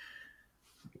thing.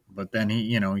 But then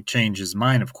he changed his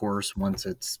mind, of course, once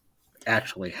it's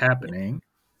actually happening.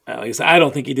 I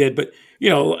don't think he did, but,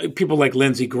 people like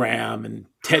Lindsey Graham and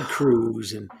Ted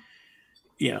Cruz and,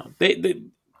 we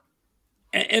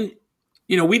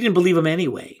didn't believe them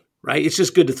anyway, right? It's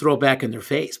just good to throw it back in their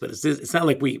face, but it's not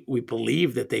like we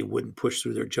believe that they wouldn't push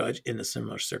through their judge in a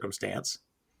similar circumstance.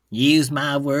 Use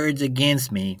my words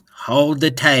against me. Hold the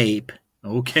tape.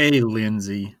 Okay,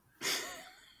 Lindsay.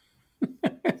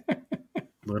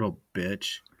 Little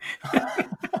bitch.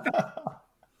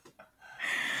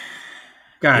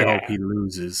 God, I hope he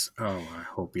loses. Oh, I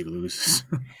hope he loses.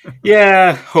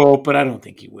 Yeah, hope, but I don't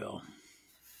think he will.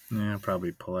 Yeah,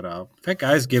 probably pull it out. That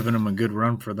guy's giving him a good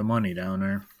run for the money down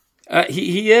there.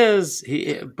 He is,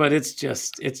 but it's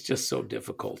just so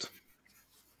difficult.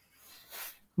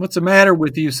 What's the matter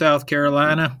with you, South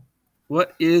Carolina?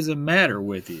 What is the matter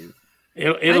with you?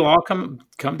 It'll all come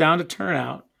down to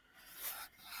turnout,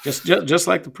 just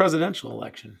like the presidential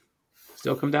election.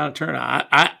 Still come down to turnout.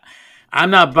 I'm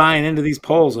not buying into these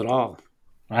polls at all.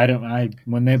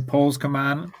 When the polls come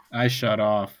on, I shut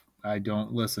off. I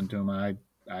don't listen to them. I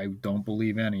don't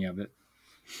believe any of it.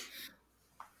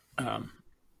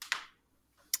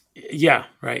 Yeah,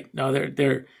 right. No,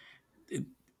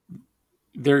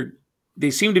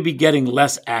 they seem to be getting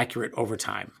less accurate over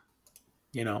time.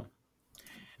 You know,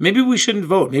 maybe we shouldn't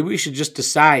vote. Maybe we should just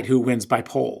decide who wins by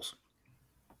polls.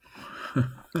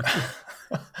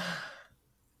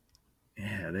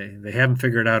 Yeah, they haven't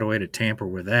figured out a way to tamper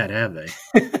with that, have they?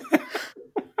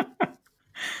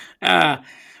 Well,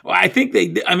 I think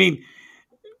I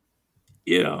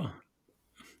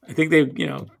think they,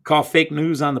 call fake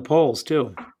news on the polls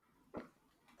too.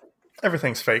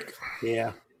 Everything's fake.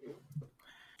 Yeah.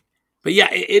 But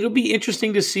yeah, it'll be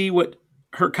interesting to see what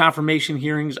her confirmation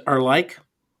hearings are like.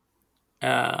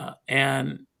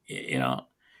 And,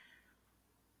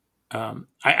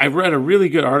 I read a really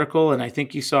good article, and I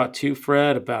think you saw it too,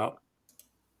 Fred, about,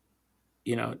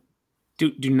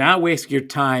 do not waste your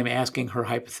time asking her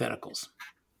hypotheticals.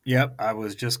 Yep, I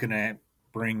was just going to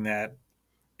bring that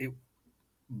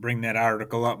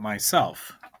article up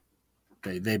myself.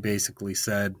 They basically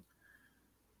said,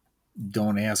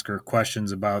 don't ask her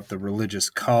questions about the religious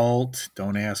cult.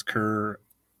 Don't ask her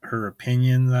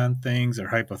opinions on things or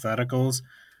hypotheticals.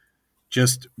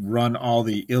 Just run all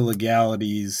the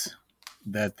illegalities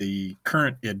that the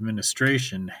current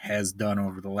administration has done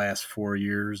over the last 4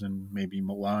 years and maybe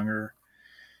longer.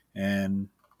 And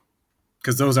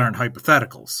because those aren't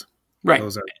hypotheticals. Right.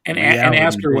 Those are and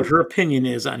ask her what her opinion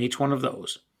is on each one of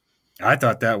those. I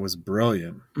thought that was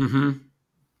brilliant. Mm-hmm.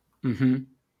 Mm-hmm.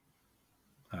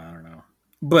 I don't know.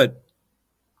 But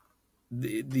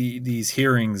these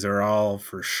hearings are all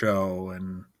for show.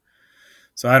 And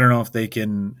so I don't know if they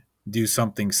can do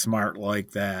something smart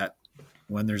like that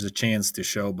when there's a chance to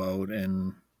showboat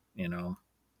and,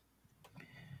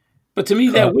 But to me,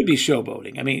 that would be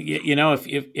showboating. I mean,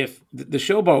 if the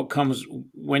showboat comes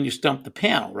when you stump the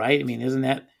panel, right? I mean, isn't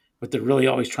that what they're really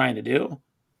always trying to do?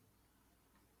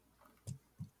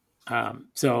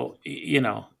 So,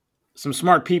 some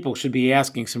smart people should be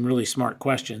asking some really smart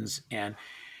questions, and,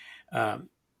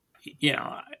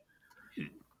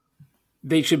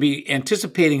 they should be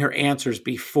anticipating her answers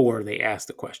before they ask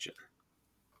the question.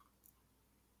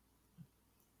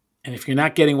 And if you're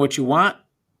not getting what you want,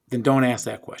 then don't ask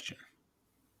that question.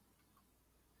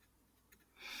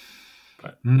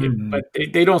 But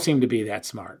they don't seem to be that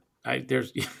smart.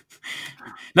 There's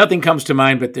nothing comes to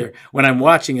mind, but when I'm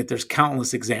watching it, there's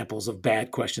countless examples of bad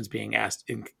questions being asked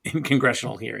in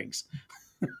congressional hearings.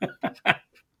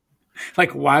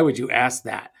 Like, why would you ask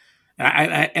that?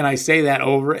 And I say that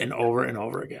over and over and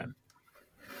over again.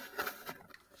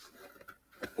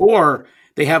 Or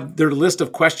they have their list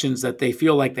of questions that they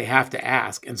feel like they have to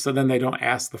ask, and so then they don't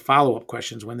ask the follow-up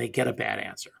questions when they get a bad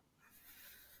answer.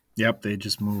 Yep, they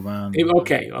just move on.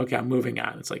 Okay, I'm moving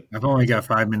on. It's like, I've only got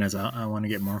 5 minutes. I want to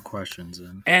get more questions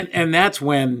in. And that's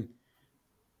when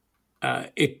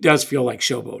it does feel like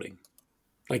showboating,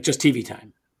 like just TV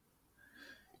time.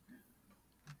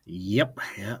 Yep.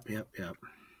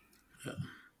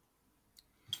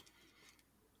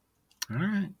 All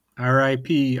right.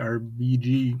 R.I.P.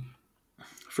 RBG.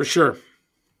 For sure.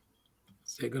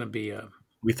 They're going to be...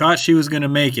 We thought she was going to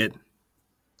make it.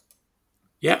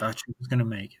 Yeah. Thought she was going to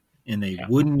make it. And they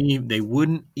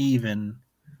wouldn't even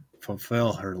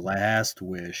fulfill her last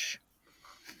wish.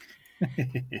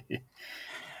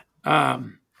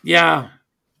 Yeah.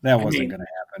 That wasn't going to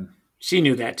happen. She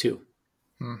knew that too.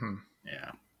 Mm-hmm.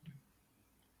 Yeah.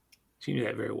 She knew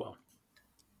that very well.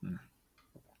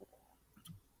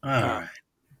 All right.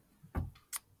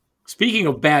 Speaking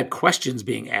of bad questions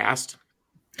being asked,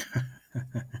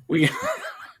 we're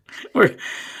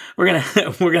gonna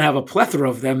have a plethora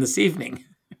of them this evening.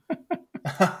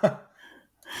 And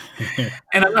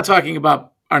I'm not talking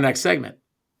about our next segment.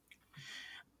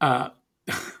 I'm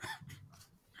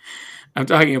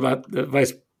talking about the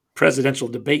vice presidential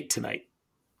debate tonight.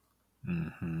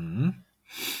 Mm-hmm.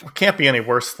 It can't be any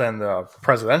worse than the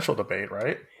presidential debate,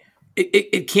 right?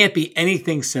 It can't be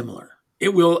anything similar.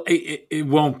 It will. It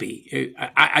won't be.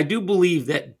 I do believe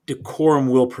that decorum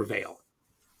will prevail.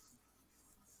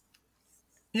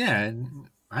 Yeah,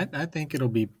 I think it'll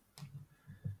be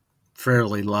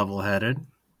fairly level-headed.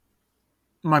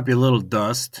 Might be a little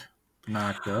dust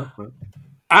knocked up, but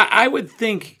I would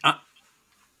think.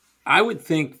 I would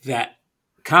think that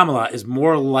Kamala is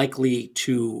more likely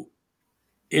to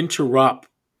interrupt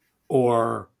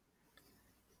or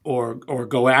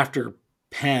go after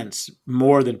Pence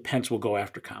more than Pence will go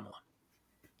after Kamala.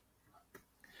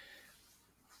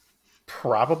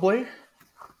 Probably.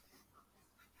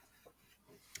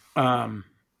 But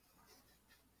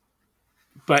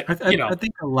I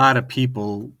think a lot of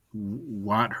people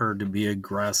want her to be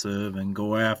aggressive and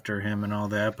go after him and all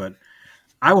that, but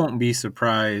I won't be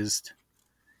surprised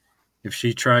if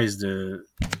she tries to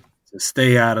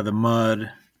stay out of the mud.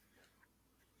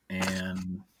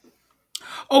 And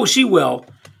she will.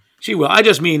 She will. I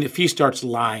just mean if he starts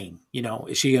lying,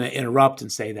 is she going to interrupt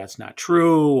and say that's not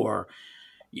true, or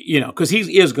because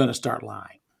he is going to start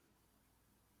lying.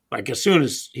 Like as soon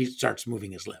as he starts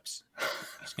moving his lips,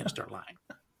 he's going to start lying.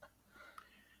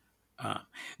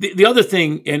 The other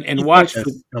thing, and watch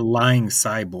a lying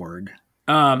cyborg.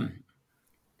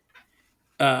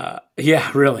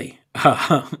 Yeah, really.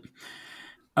 The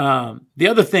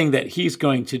other thing that he's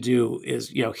going to do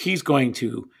is, he's going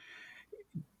to,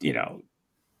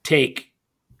 take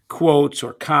quotes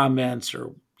or comments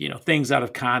or, things out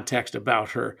of context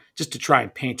about her just to try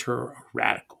and paint her a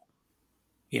radical,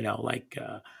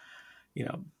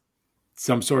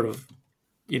 some sort of,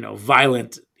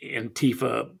 violent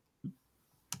Antifa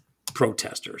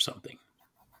protester or something.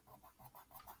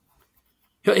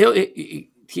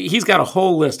 He's got a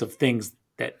whole list of things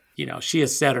that, she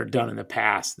has said or done in the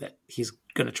past that he's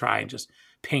going to try and just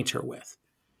paint her with.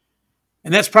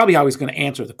 And that's probably how he's going to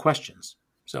answer the questions.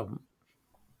 So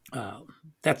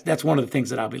that's one of the things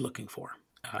that I'll be looking for.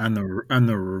 On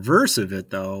the reverse of it,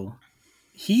 though,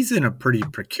 he's in a pretty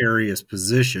precarious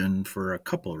position for a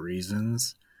couple of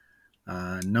reasons.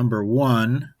 Number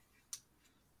one,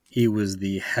 he was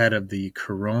the head of the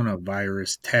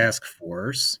coronavirus task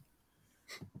force.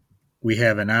 We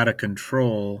have an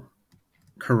out-of-control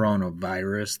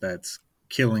coronavirus that's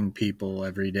killing people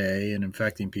every day and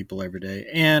infecting people every day.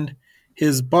 And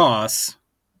his boss,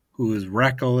 who is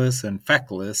reckless and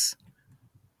feckless.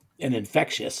 And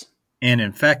infectious.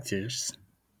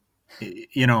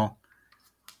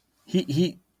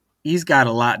 He's got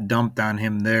a lot dumped on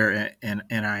him there, and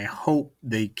I hope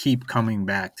they keep coming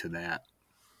back to that.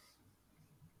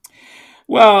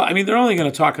 Well, I mean, they're only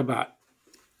going to talk about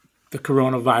the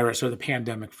coronavirus or the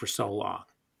pandemic for so long.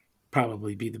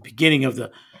 Probably be the beginning of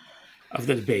the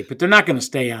debate, but they're not going to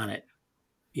stay on it,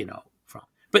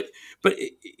 But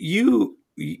you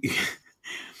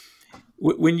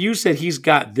when you said he's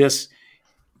got this,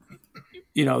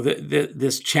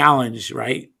 this challenge,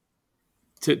 right,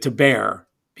 to bear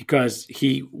because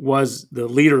he was the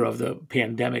leader of the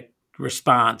pandemic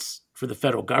response for the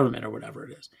federal government or whatever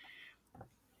it is,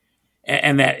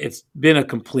 and that it's been a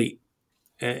complete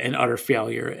and utter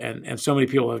failure, and so many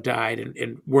people have died,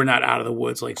 and we're not out of the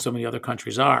woods like so many other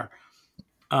countries are.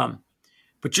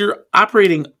 But you're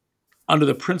operating under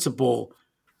the principle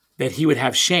that he would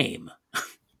have shame.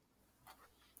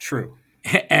 True.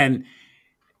 And,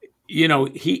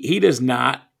 he does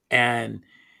not, and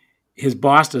his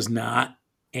boss does not,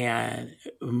 and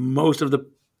most of the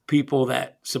people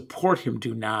that support him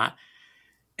do not.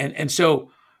 And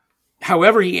so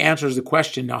however he answers the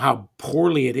question, now how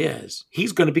poorly it is,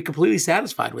 he's going to be completely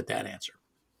satisfied with that answer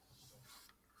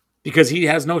because he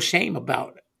has no shame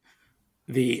about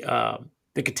the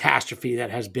catastrophe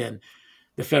that has been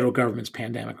the federal government's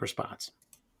pandemic response.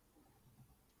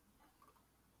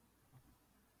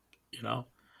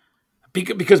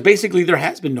 Because basically there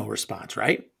has been no response,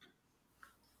 right?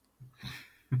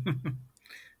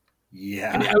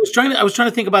 Yeah. I mean, I was trying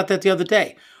to think about that the other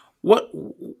day.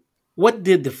 What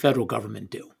did the federal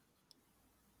government do?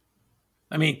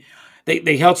 I mean,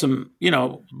 they held some,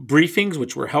 briefings,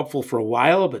 which were helpful for a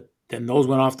while, but then those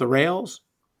went off the rails.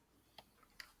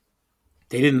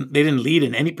 They didn't lead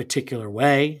in any particular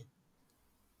way.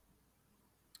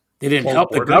 They didn't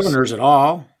help the governors at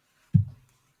all.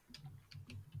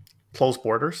 Closed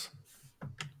borders.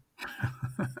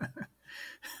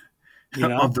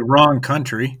 Of the wrong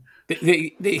country.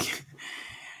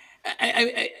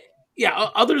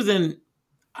 Other than,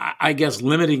 I guess,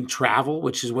 limiting travel,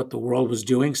 which is what the world was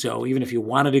doing. So even if you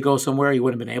wanted to go somewhere, you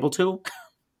wouldn't have been able to.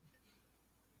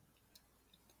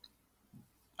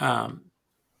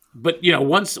 But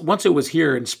once it was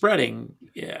here and spreading,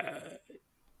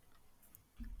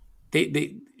 they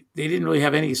didn't really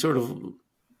have any sort of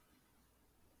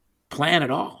plan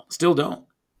at all. Still don't.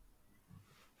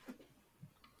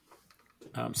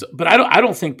 But I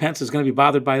don't think Pence is going to be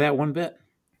bothered by that one bit.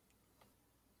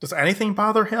 Does anything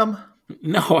bother him?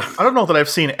 No. I don't know that I've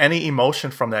seen any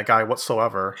emotion from that guy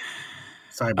whatsoever.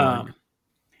 Cyborg.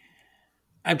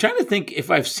 I'm trying to think if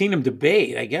I've seen him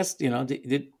debate. I guess, did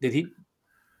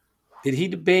he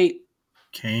debate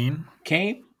Kane.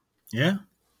 Yeah.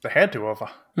 They had to have.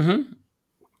 Mm-hmm.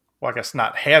 Well, I guess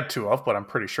not had to have, but I'm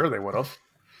pretty sure they would have.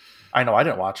 I know I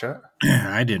didn't watch it.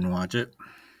 I didn't watch it.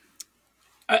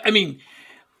 I mean,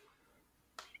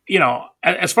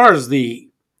 as far as the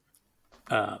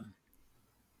the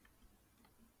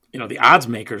odds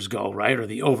makers go, right, or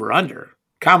the over under,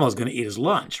 Kamala's going to eat his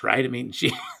lunch, right? I mean,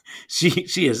 she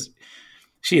is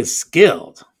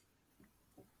skilled.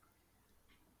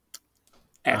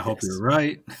 I hope you're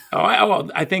right.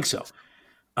 I think so.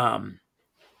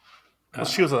 Well,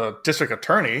 she was a district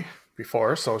attorney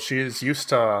before, so she's used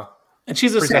to. And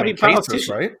she's a savvy politician, cases,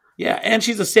 right? Yeah, and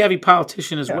she's a savvy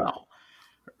politician as well,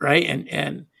 right?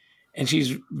 And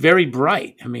she's very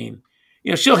bright. I mean,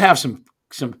 she'll have some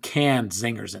canned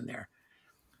zingers in there.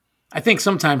 I think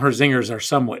sometimes her zingers are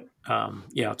somewhat,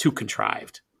 too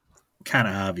contrived. Kind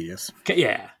of obvious.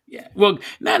 Yeah. Well,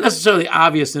 not necessarily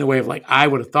obvious in the way of like I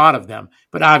would have thought of them,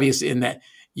 but obvious in that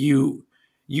you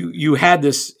had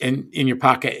this in your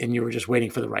pocket and you were just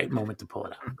waiting for the right moment to pull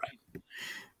it out, right?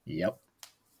 Yep.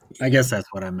 I guess that's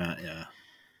what I meant. Yeah.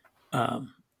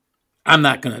 I'm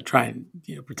not going to try and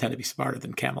pretend to be smarter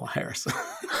than Kamala Harris.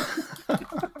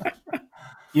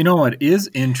 What is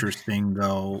interesting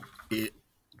though,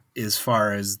 as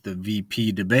far as the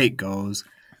VP debate goes,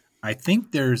 I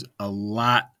think there's a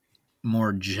lot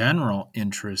more general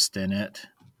interest in it.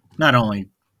 Not only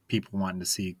people wanting to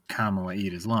see Kamala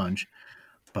eat his lunch,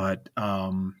 but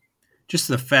just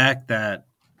the fact that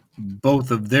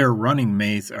both of their running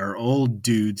mates are old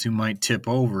dudes who might tip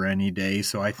over any day.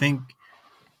 So I think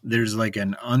there's like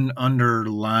an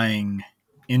underlying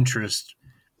interest,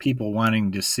 people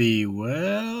wanting to see,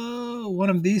 well, one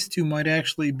of these two might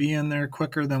actually be in there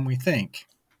quicker than we think.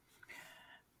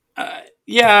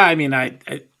 Yeah, I mean, I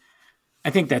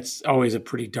think that's always a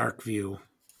pretty dark view,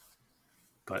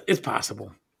 but it's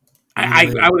possible.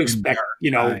 I would expect,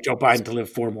 Joe Biden to live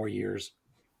 4 more years.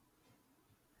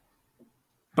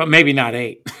 But maybe not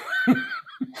 8.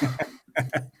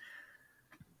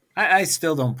 I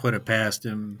still don't put it past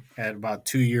him at about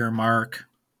 2-year mark,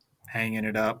 hanging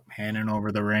it up, handing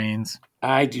over the reins.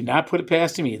 I do not put it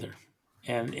past him either.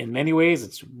 And in many ways,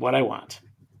 it's what I want.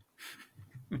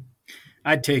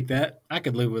 I'd take that. I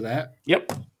could live with that.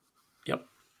 Yep.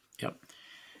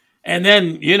 And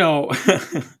then,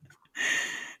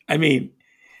 I mean,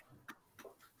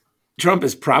 Trump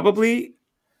is probably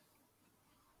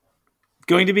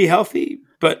going to be healthy,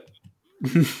 but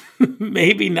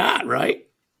maybe not, right?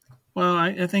 Well,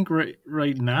 I think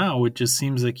right now it just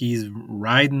seems like he's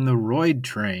riding the roid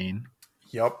train.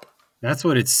 Yep. That's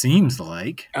what it seems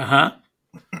like. Uh-huh.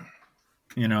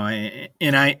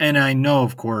 I know,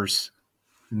 of course,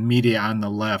 media on the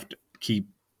left keep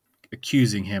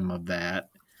accusing him of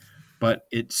that, but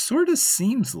it sort of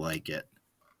seems like it.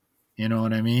 You know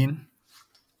what I mean?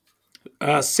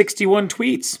 61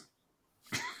 tweets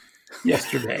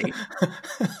yesterday.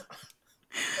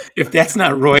 If that's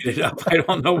not roided up, I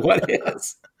don't know what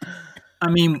is. I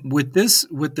mean, with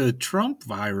the Trump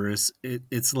virus,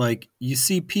 it's like you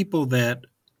see people that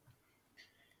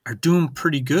are doing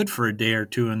pretty good for a day or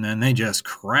two, and then they just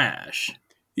crash.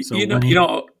 So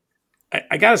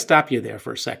I got to stop you there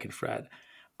for a second, Fred.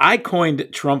 I coined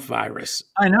Trump virus.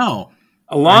 I know.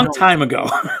 A long time ago.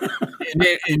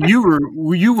 and you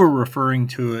were referring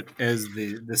to it as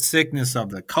the sickness of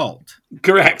the cult.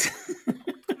 Correct.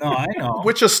 No, I know.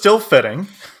 Which is still fitting.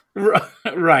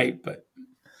 Right, but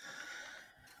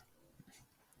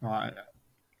I'm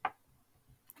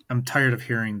tired of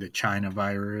hearing the China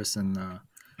virus and the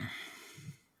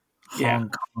Hong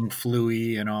Kong flu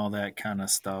and all that kind of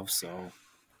stuff. So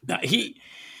now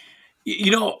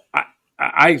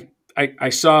I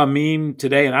saw a meme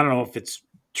today, and I don't know if it's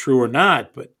true or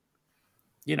not, but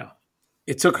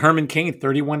it took Herman Cain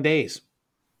 31 days.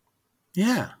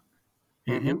 Yeah.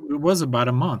 Mm-hmm. It was about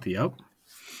a month, yep.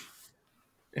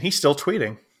 And he's still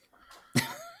tweeting.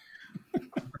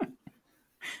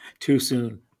 Too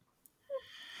soon.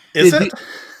 Is it?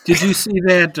 Did you see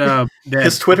that?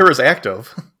 His Twitter is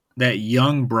active. That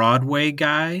young Broadway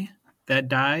guy that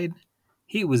died,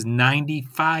 he was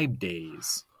 95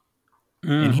 days.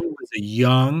 And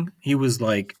he was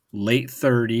like late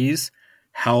 30s,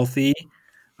 healthy,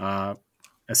 a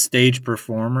stage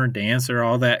performer, dancer,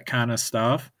 all that kind of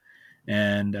stuff.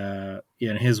 And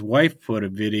his wife put a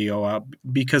video up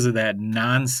because of that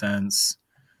nonsense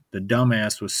the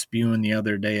dumbass was spewing the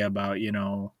other day about,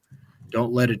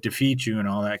 don't let it defeat you and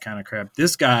all that kind of crap.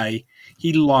 This guy,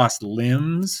 he lost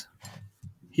limbs.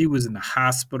 He was in the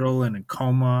hospital in a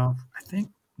coma, I think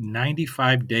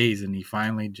 95 days, and he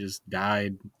finally just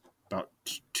died about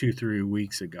 2-3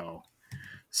 weeks ago.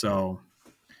 So,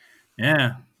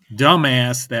 yeah,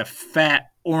 dumbass, that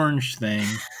fat orange thing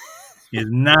is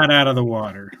not out of the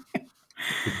water.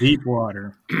 The deep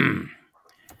water.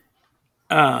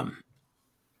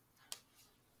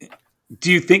 Do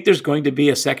you think there's going to be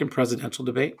a second presidential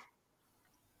debate?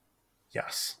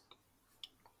 Yes.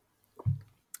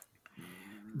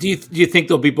 Do you think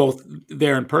they'll be both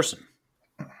there in person?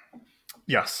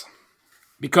 Yes.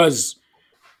 Because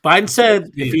Biden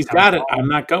said if he's got it, I'm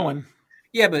not going.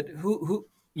 Yeah, but who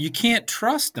you can't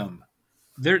trust them.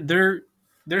 They're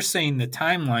saying the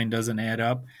timeline doesn't add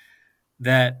up.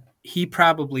 That he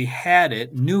probably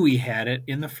knew he had it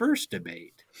in the first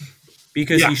debate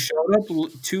because he showed up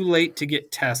too late to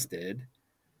get tested,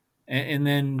 and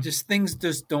then just things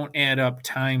just don't add up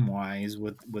time wise.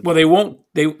 With well, they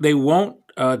won't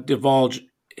divulge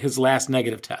his last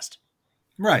negative test.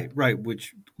 Right,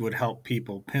 which would help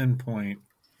people pinpoint,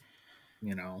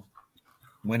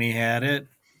 when he had it,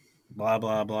 blah,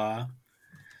 blah, blah.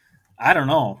 I don't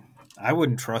know. I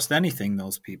wouldn't trust anything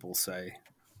those people say.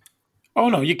 Oh,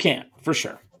 no, you can't, for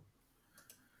sure.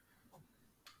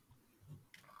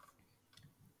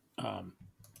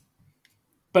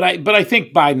 But I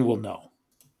think Biden will know.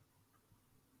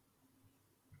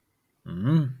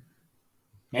 Mm-hmm.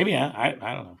 Maybe, I don't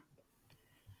know.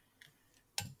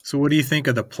 So what do you think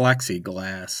of the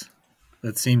plexiglass?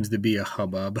 That seems to be a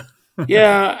hubbub.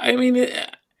 Yeah, I mean...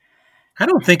 I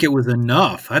don't think it was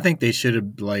enough. I think they should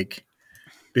have, been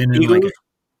in, igloos?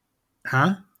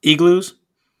 Igloos?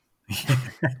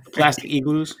 Plastic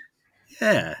igloos?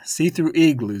 Yeah, see-through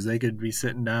igloos. They could be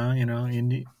sitting down,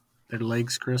 in their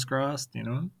legs crisscrossed,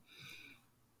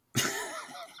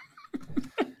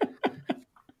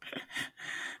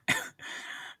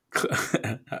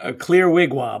 A clear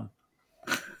wigwam.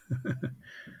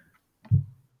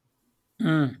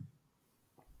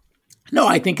 No,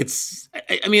 I think it's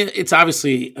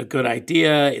obviously a good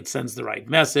idea. It sends the right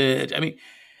message. I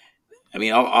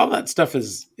mean, all that stuff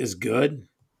is good,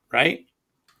 right?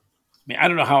 I mean, I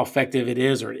don't know how effective it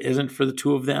is or it isn't for the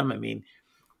two of them. I mean,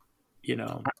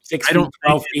 6 feet,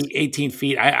 12 feet, 18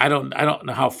 feet. I don't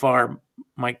know how far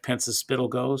Mike Pence's spittle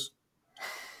goes.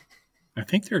 I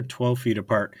think they're 12 feet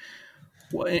apart.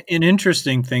 Well, an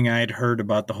interesting thing I'd heard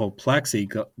about the whole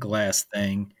plexiglass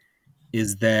thing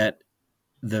is that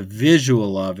the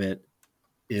visual of it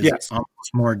is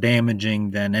almost more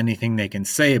damaging than anything they can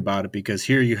say about it, because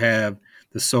here you have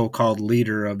the so-called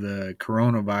leader of the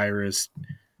coronavirus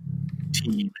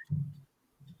team,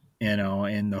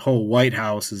 and the whole White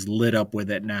House is lit up with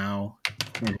it now,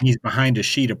 and he's behind a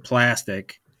sheet of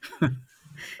plastic. But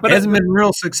it hasn't been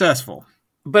real successful.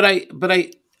 But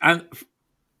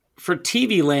for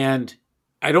TV land,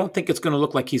 I don't think it's going to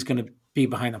look like he's going to be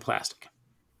behind the plastic.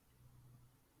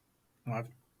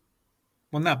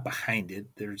 Well, not behind it.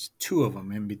 There's two of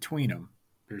them in between them.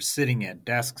 They're sitting at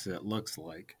desks, it looks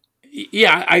like.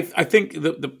 Yeah, I think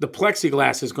the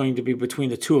plexiglass is going to be between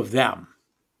the two of them.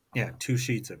 Yeah, 2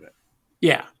 sheets of it.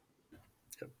 Yeah.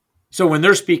 Yep. So when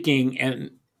they're speaking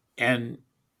and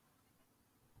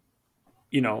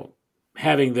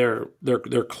having their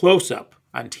close up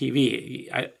on TV,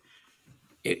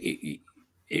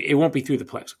 it won't be through the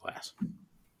plexiglass.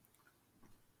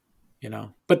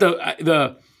 But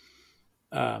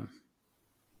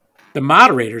the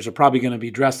moderators are probably going to be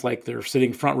dressed like they're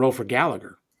sitting front row for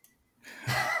Gallagher.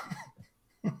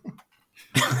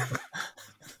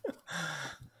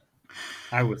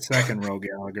 I would second row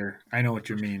Gallagher. I know what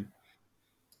you mean.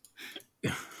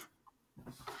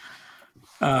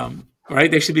 Right?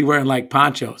 They should be wearing like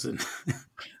ponchos and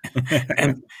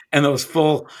and those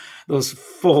full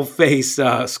face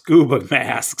scuba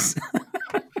masks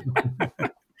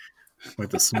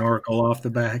with the snorkel off the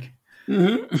back.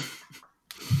 Mm-hmm.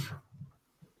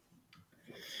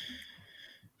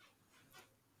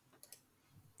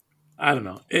 I don't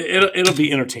know. It'll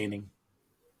be entertaining.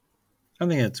 I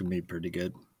think it's gonna be pretty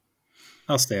good.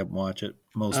 I'll stay up and watch it.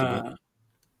 Most of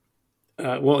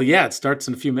it. Well, yeah, it starts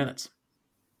in a few minutes.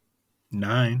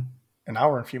 9. An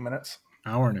hour and a few minutes.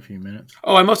 Hour and a few minutes.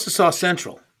 Oh, I must have saw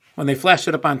Central. When they flashed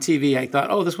it up on TV, I thought,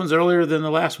 oh, this one's earlier than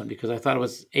the last one because I thought it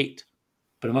was 8.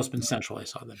 But it must have been Central I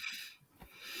saw then.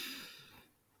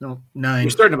 No, 9.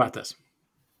 You're certain about this?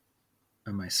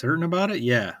 Am I certain about it?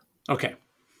 Yeah. Okay.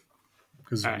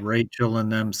 Because All right. Rachel and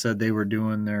them said they were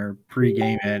doing their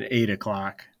pregame at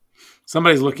 8:00.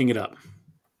 Somebody's looking it up.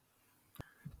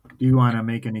 Do you want to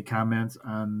make any comments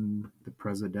on the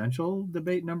presidential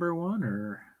debate number 1,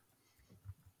 or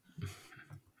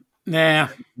Nah.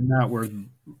 not worth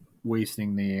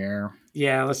wasting the air?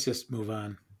 Yeah, let's just move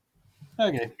on.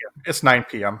 Okay. It's 9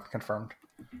 p.m. confirmed.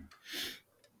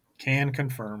 Can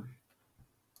confirm.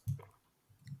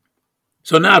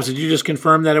 So, Knobs, did you just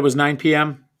confirm that it was 9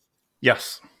 p.m.?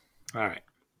 Yes. All right.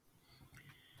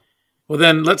 Well,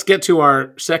 then let's get to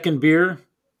our second beer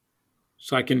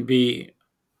so I can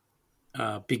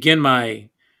begin my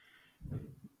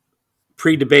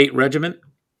pre-debate regiment.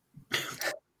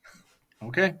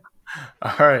 Okay.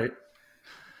 All right.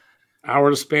 Hour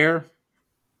to spare.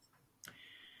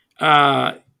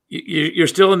 You're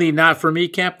still in the not for me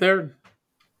camp there?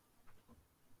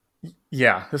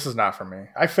 Yeah, this is not for me.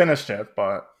 I finished it,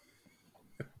 but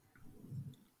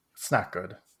it's not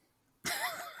good.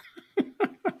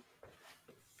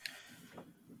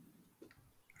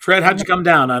 Fred, how'd you come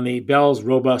down on the Bell's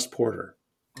Robust Porter?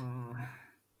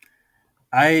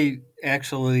 I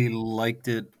actually liked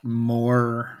it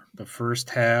more the first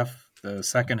half. The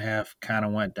second half kind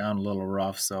of went down a little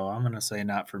rough, so I'm going to say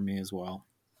not for me as well.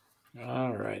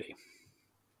 All righty.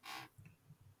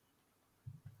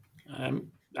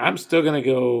 I'm still going to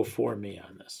go for me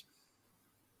on this.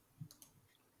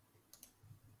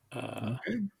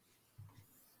 Okay.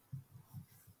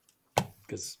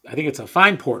 Because I think it's a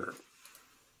fine porter.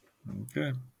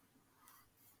 Okay.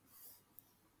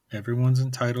 Everyone's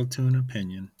entitled to an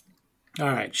opinion. All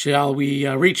right. Shall we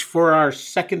reach for our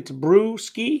second brew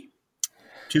ski?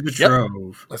 To the Yep.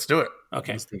 Trove. Let's do it.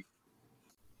 Okay.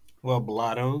 Well,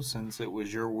 Blotto, since it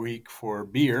was your week for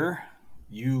beer,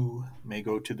 you may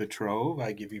go to the Trove.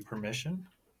 I give you permission.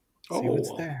 See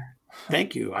what's there.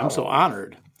 Thank you. I'm so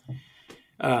honored.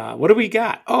 What do we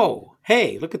got? Oh,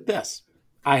 hey, look at this.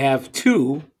 I have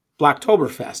 2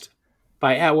 Blocktoberfest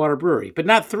by Atwater Brewery, but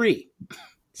not 3.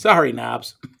 Sorry,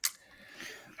 Knobs.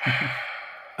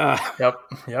 Yep.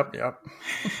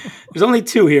 There's only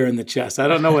 2 here in the chest. I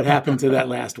don't know what happened to that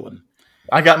last one.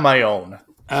 I got my own.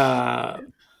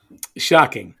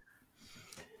 Shocking.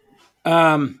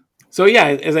 So, yeah,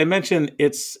 as I mentioned,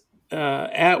 it's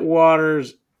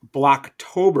Atwater's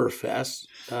Blocktoberfest,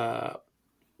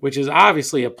 which is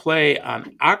obviously a play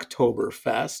on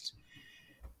Oktoberfest.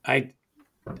 I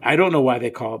don't know why they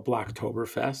call it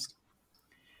Blocktoberfest.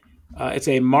 It's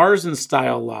a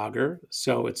Marzen-style lager,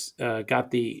 so it's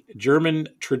got the German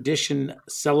tradition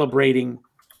celebrating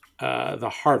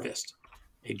the harvest.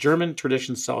 A German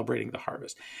tradition celebrating the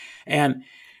harvest. And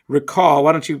recall,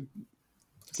 why don't you,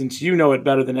 since you know it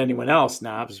better than anyone else,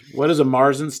 Knobs, what is a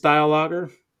Marzen-style lager?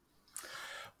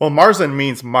 Well, Marzen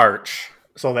means March.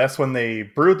 So that's when they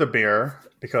brewed the beer,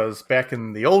 because back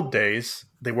in the old days,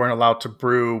 they weren't allowed to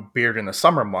brew beer in the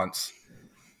summer months.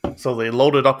 So they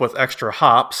loaded up with extra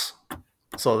hops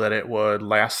so that it would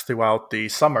last throughout the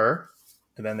summer,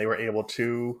 and then they were able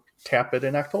to tap it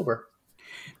in October.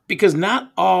 Because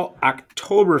not all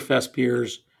Oktoberfest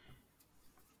beers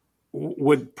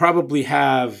would probably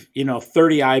have,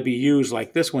 30 IBUs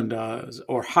like this one does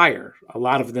or higher. A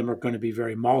lot of them are going to be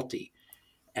very malty.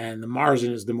 And the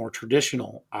Marzen is the more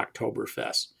traditional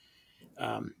Oktoberfest.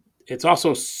 It's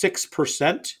also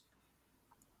 6%.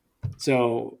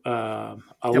 So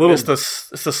little. It's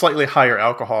the slightly higher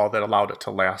alcohol that allowed it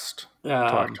to last to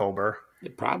October.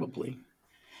 Probably.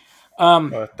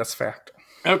 That's fact.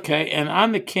 Okay, and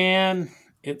on the can,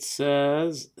 it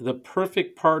says the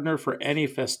perfect partner for any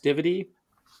festivity.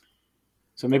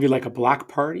 So maybe like a block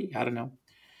party. I don't know.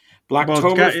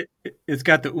 Blocktober. Well, it's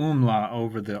got the umlaut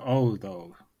over the O,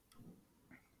 though.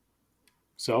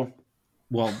 So?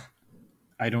 Well,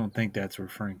 I don't think that's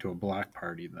referring to a block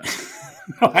party then.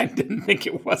 No, I didn't think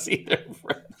it was either.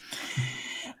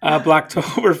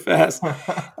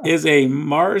 Blocktoberfest is a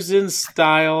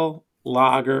Marzen-style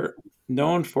lager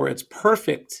known for its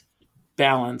perfect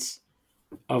balance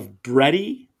of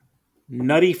bready,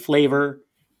 nutty flavor,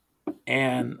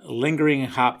 and lingering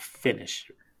hop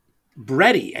finish.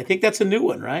 Bready, I think that's a new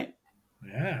one, right?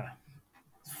 Yeah.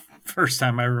 First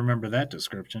time I remember that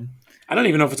description. I don't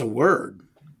even know if it's a word.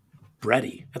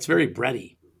 Bready. That's very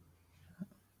bready.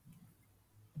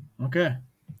 Okay.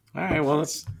 All right, well,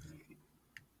 let's...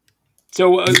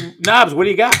 So, Knobs, what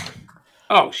do you got?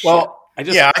 Oh, shit. Well, I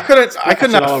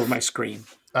couldn't all over my screen.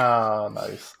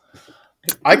 Nice.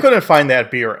 I couldn't find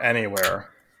that beer anywhere.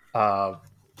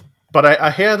 But I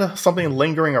had something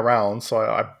lingering around, so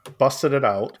I busted it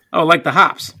out. Oh, like the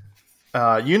hops.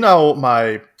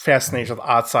 My fascination with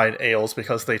outside ales,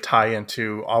 because they tie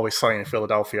into Always Sunny in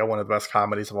Philadelphia, one of the best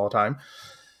comedies of all time.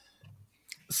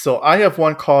 So I have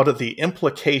one called The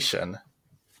Implication,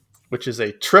 which is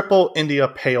a triple India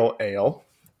Pale Ale.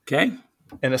 Okay.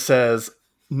 And it says,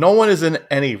 "No one is in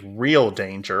any real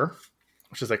danger,"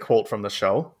 which is a quote from the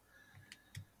show.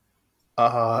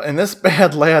 And this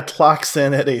bad lad clocks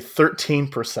in at a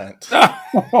 13%.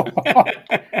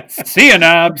 See ya,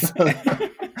 Knobs.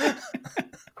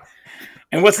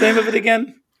 And what's the name of it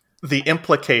again? The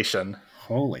Implication.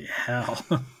 Holy hell.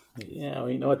 Yeah,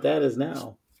 we know what that is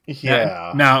now.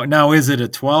 Yeah. Now, is it a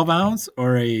 12 ounce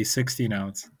or a 16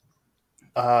 ounce?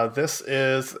 This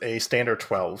is a standard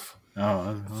 12, Oh,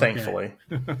 okay. thankfully.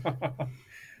 I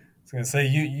was going to say,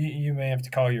 you may have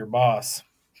to call your boss.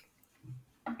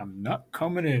 I'm not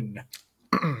coming in.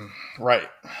 Right.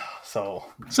 So,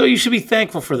 So you should be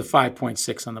thankful for the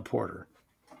 5.6 on the porter.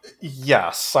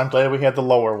 yes, I'm glad we had the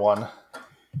lower one.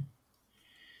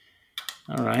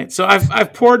 All right. So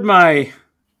I've poured my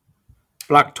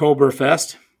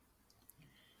Blocktoberfest.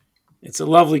 It's a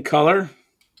lovely color.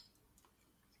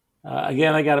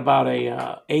 Again, I got about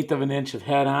a eighth of an inch of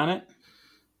head on it.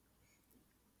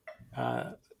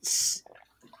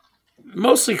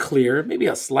 Mostly clear, maybe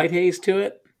a slight haze to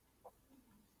it.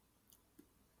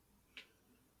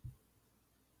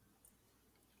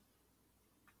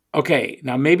 Okay,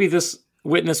 now maybe this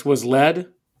witness was lead,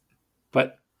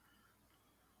 but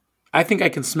I think I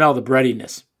can smell the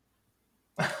breadiness.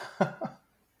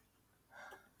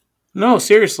 No,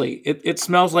 seriously, it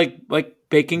smells like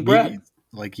baking bread.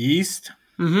 Like yeast?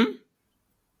 Mm-hmm.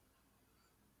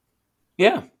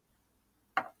 Yeah.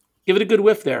 Give it a good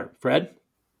whiff there, Fred.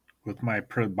 With my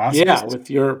proboscis? Yeah, with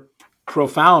your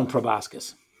profound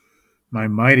proboscis. My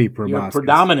mighty Your proboscis.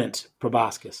 predominant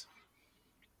proboscis.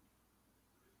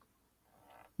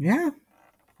 Yeah,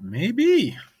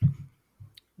 maybe.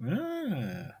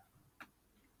 Ah.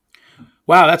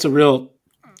 Wow, that's a real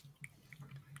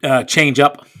change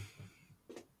up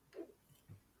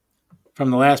from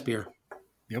the last beer.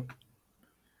 Yep.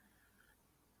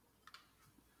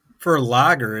 For a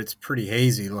lager, it's pretty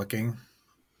hazy looking.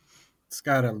 It's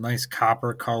got a nice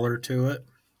copper color to it.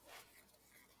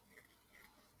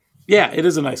 Yeah, it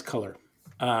is a nice color,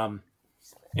 and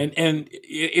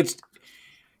it's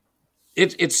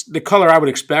the color I would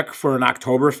expect for an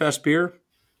Oktoberfest beer.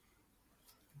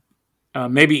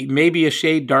 Maybe a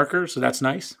shade darker, so that's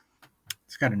nice.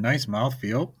 It's got a nice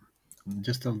mouthfeel,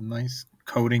 just a nice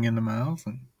coating in the mouth.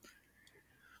 And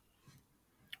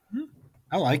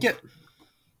I like it.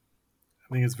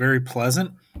 I think it's very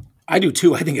pleasant. I do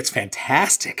too. I think it's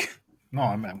fantastic. No,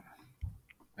 I mean,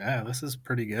 yeah, this is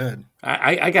pretty good.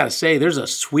 I gotta say, there's a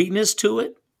sweetness to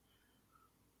it.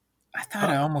 I thought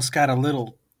I almost got a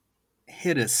little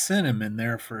hit of cinnamon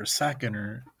there for a second,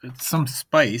 or it's some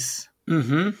spice.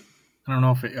 Mm-hmm. I don't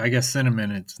know if I guess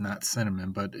cinnamon, it's not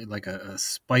cinnamon, but like a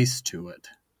spice to it.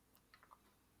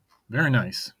 Very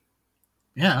nice.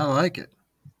 Yeah, I like it.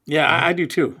 Yeah, I do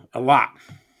too. A lot.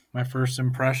 My first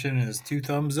impression is 2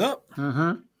 thumbs up.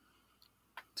 Mm-hmm.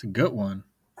 It's a good one.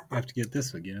 I have to get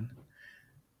this again.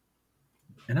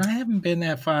 And I haven't been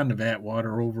that fond of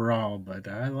Atwater overall, but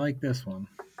I like this one.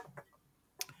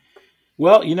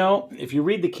 Well, if you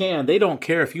read the can, they don't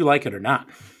care if you like it or not.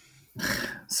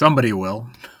 Somebody will.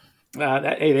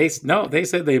 They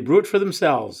said they brew it for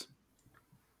themselves.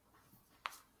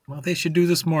 Well, they should do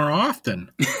this more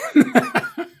often.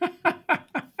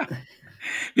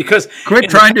 Because quit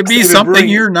trying to be something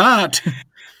you're not.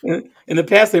 In the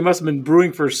past, they must have been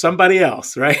brewing for somebody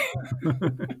else, right?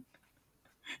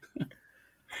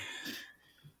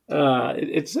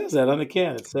 It says that on the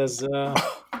can. It says,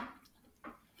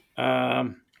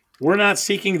 we're not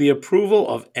seeking the approval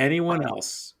of anyone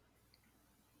else.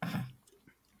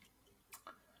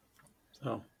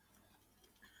 So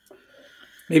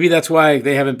maybe that's why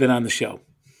they haven't been on the show.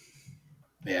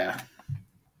 Yeah.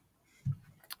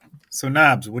 So,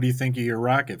 Knobs, what do you think of your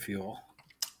rocket fuel?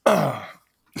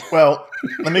 Well,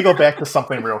 let me go back to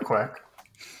something real quick.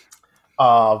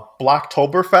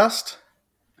 Blocktoberfest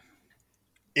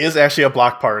is actually a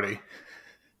block party.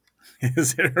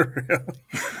 Is it really?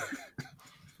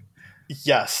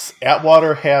 Yes.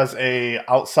 Atwater has a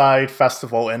outside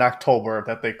festival in October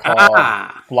that they call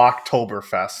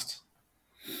Blocktoberfest.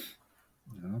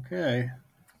 Okay.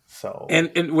 So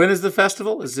And when is the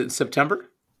festival? Is it in September?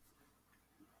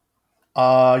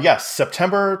 Yes,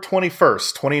 September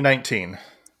 21st, 2019.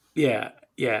 Yeah.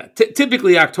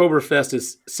 Typically, Oktoberfest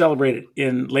is celebrated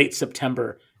in late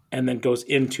September and then goes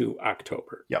into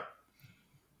October. Yep.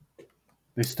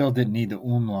 They still didn't need the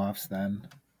umlauts then.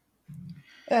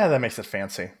 Yeah, that makes it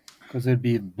fancy. Because it'd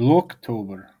be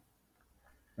Blocktober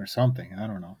or something. I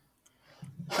don't know.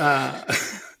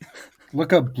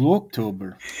 Look up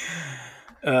Blocktober.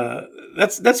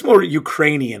 That's more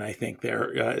Ukrainian, I think.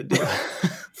 There,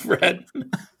 Fred.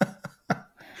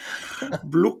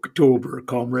 Blooktober,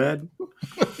 comrade.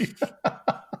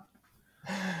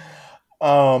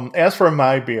 As for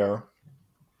my beer,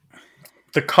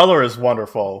 the color is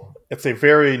wonderful. It's a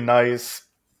very nice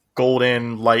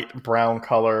golden light brown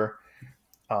color.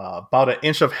 About an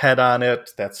inch of head on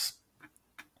it. It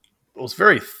was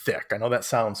very thick. I know that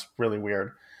sounds really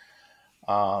weird.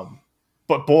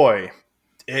 But boy,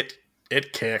 it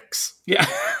kicks. Yeah.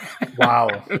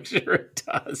 Wow. I'm sure it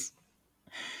does.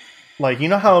 Like, you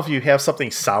know how if you have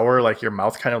something sour, like your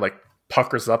mouth kind of like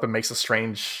puckers up and makes a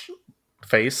strange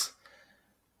face?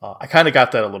 I kind of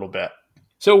got that a little bit.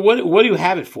 So what do you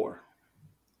have it for?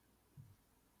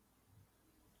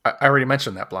 I already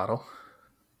mentioned that, Blotto.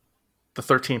 The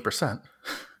 13%.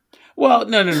 Well,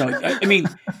 no. I mean,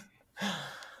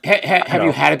 have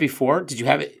you had it before? Did you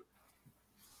have it?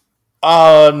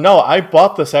 No, I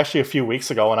bought this actually a few weeks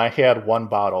ago, and I had one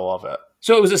bottle of it.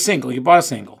 So it was a single. You bought a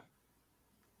single.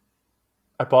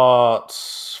 I bought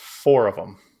 4 of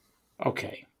them.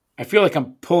 Okay. I feel like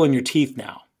I'm pulling your teeth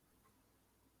now.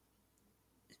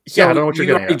 Yeah, I don't know what you're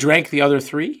you getting already at. drank the other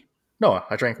 3? No,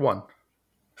 I drank 1.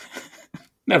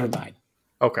 Never mind.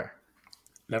 Okay.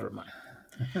 Never mind.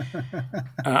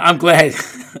 I'm glad.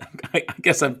 I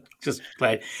guess I'm just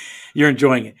glad you're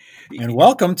enjoying it. And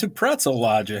welcome to Pretzel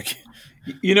Logic.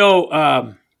 You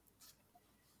know,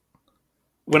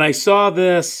 when I saw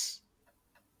this,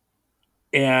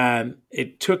 and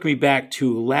it took me back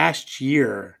to last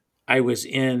year, I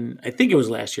think it was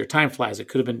last year. Time flies. It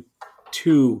could have been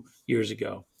 2 years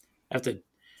ago. I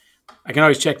can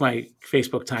always check my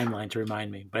Facebook timeline to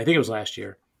remind me, but I think it was last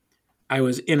year. I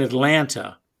was in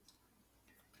Atlanta.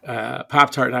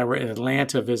 Pop-Tart and I were in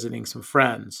Atlanta visiting some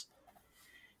friends,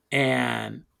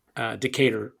 and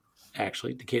Decatur,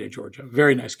 Georgia.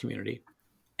 Very nice community.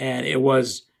 And it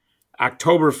was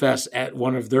Oktoberfest at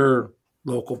one of their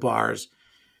local bars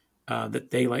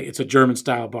that they like. It's a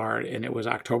German-style bar, and it was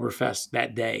Oktoberfest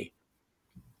that day.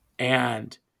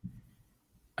 And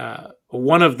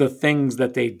one of the things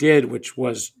that they did, which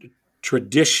was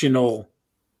traditional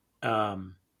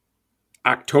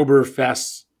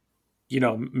Oktoberfest,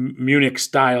 Munich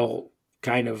style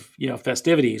kind of,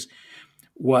 festivities,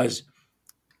 was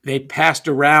they passed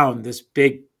around this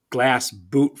big glass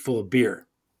boot full of beer.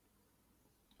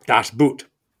 Das Boot.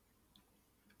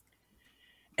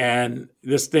 And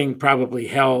this thing probably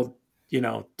held,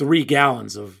 3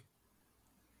 gallons of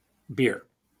beer.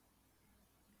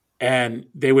 And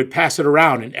they would pass it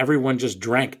around and everyone just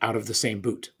drank out of the same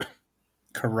boot.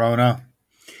 Corona.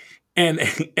 And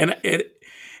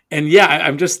yeah,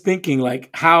 I'm just thinking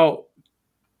like how,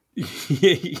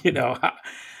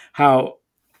 how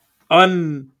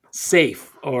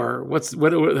unsafe or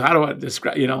how do I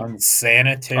describe,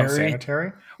 Unsanitary.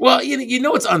 Unsanitary? Well,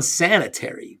 it's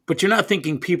unsanitary, but you're not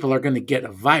thinking people are going to get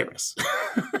a virus.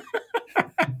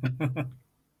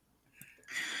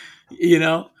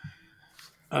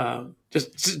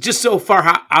 Just so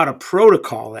far out of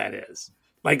protocol that is.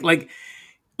 Like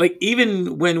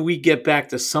even when we get back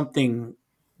to something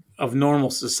of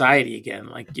normal society again,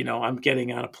 I'm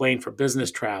getting on a plane for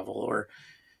business travel, or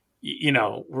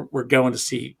we're going to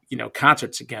see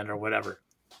concerts again or whatever.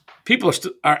 People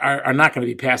are not going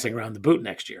to be passing around the boot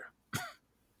next year.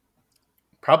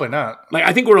 Probably not.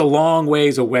 I think we're a long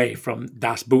ways away from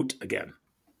Das Boot again.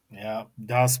 Yeah,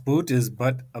 Das Boot is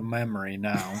but a memory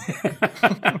now.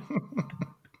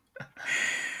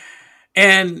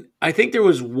 And I think there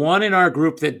was one in our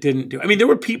group that didn't do it. I mean, there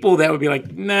were people that would be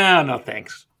like, nah, no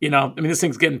thanks. This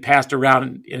thing's getting passed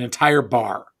around an entire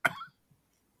bar.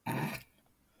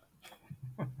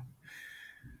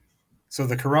 So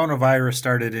the coronavirus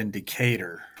started in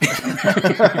Decatur.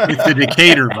 It's the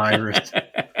Decatur virus.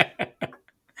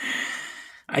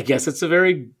 I guess it's a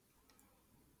very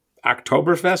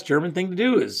Oktoberfest German thing to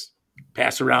do, is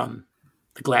pass around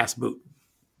the glass boot.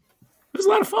 It was a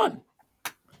lot of fun.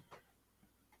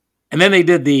 And then they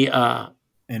did the...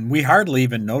 and we hardly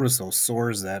even notice those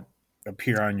sores that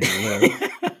appear on your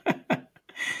lip.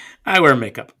 I wear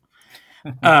makeup.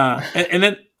 And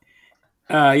then,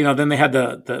 then they had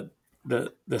the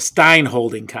Stein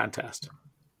holding contest.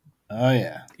 Oh,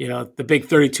 yeah. The big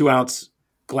 32-ounce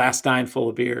glass Stein full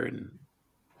of beer, and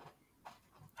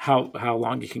how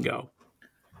long you can go.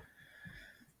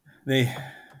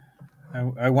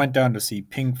 I went down to see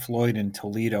Pink Floyd in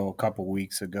Toledo a couple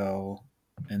weeks ago,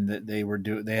 and they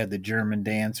had the German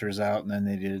dancers out, and then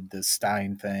they did the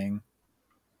Stein thing.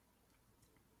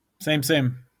 Same.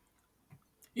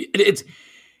 It's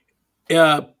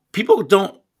people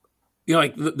don't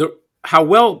how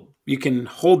well you can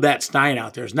hold that Stein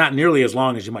out there is not nearly as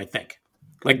long as you might think.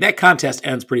 Like that contest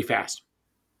ends pretty fast.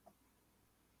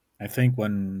 I think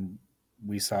when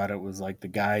we saw it, it was like the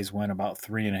guys went about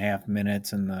 3.5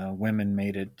 minutes and the women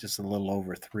made it just a little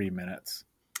over 3 minutes.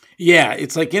 Yeah,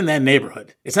 it's like in that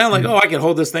neighborhood. It's not like, oh, I can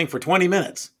hold this thing for 20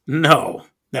 minutes. No,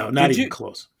 not even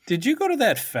close. Did you go to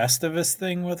that Festivus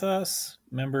thing with us?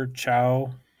 Remember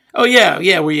Chow? Oh,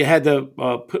 yeah, where you had to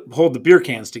hold the beer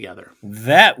cans together.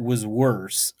 That was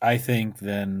worse, I think,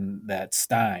 than that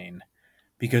Stein,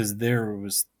 because there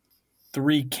was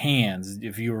 3 cans,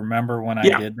 if you remember when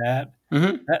I did that.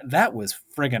 Mm-hmm. That was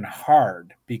friggin'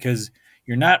 hard, because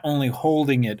you're not only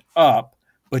holding it up,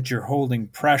 but you're holding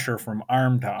pressure from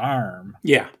arm to arm.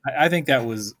 Yeah. I think that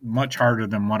was much harder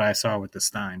than what I saw with the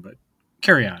Stein, but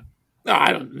carry on. No,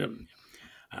 I don't.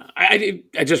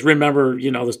 I just remember,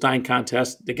 the Stein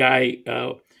contest. The guy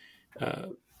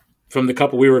from the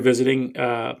couple we were visiting,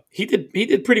 he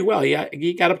did pretty well.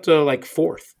 He got up to like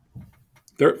fourth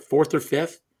or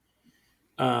fifth.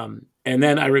 And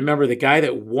then I remember the guy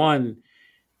that won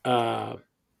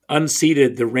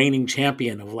unseated the reigning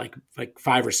champion of like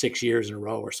 5 or 6 years in a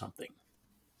row or something.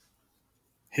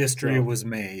 History was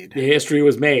made. The history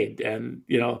was made, and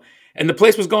and the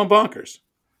place was going bonkers.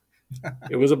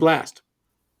 It was a blast.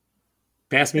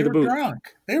 Pass me the boot.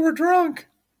 They were drunk.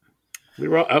 We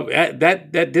were all,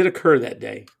 that did occur that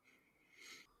day.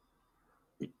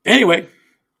 Anyway,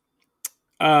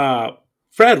 Fred,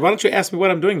 why don't you ask me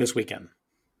what I'm doing this weekend?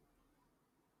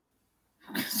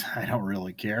 I don't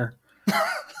really care.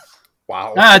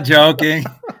 Wow. Not joking.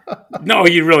 No,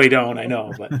 you really don't. I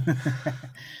know, but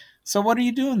so what are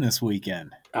you doing this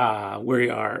weekend? We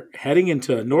are heading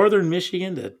into northern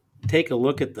Michigan to take a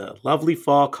look at the lovely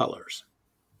fall colors.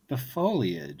 The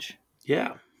foliage.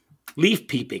 Yeah. Leaf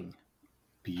peeping.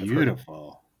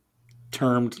 Beautiful.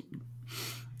 Termed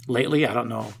lately. I don't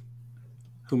know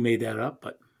who made that up,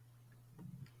 but.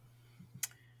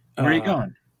 Where are you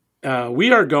going?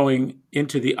 We are going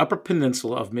into the Upper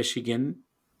Peninsula of Michigan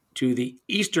to the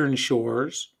eastern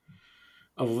shores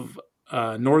of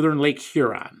northern Lake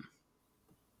Huron.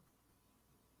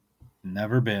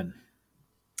 Never been.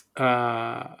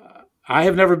 I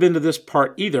have never been to this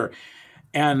part either.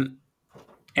 And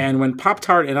when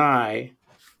Pop-Tart and I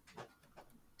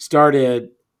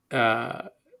started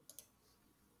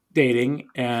dating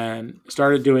and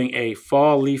started doing a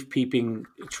fall leaf peeping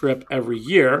trip every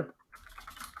year,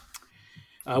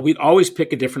 we'd always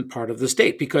pick a different part of the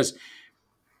state because,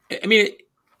 I mean,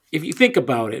 if you think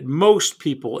about it, most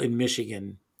people in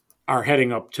Michigan are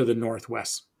heading up to the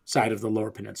northwest side of the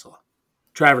Lower Peninsula.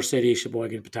 Traverse City,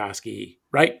 Sheboygan, Petoskey,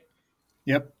 right?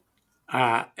 Yep.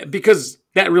 Because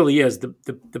that really is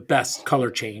the best color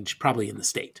change probably in the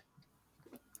state.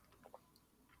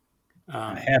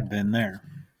 I have been there.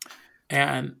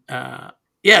 And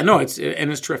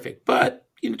it's terrific. But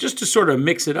just to sort of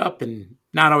mix it up and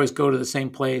not always go to the same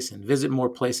place and visit more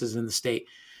places in the state,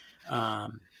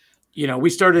 we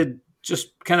started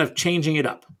just kind of changing it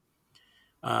up.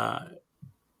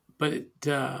 But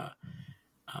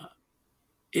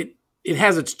it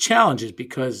has its challenges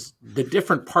because the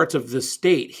different parts of the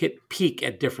state hit peak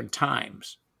at different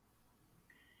times.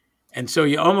 And so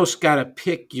you almost got to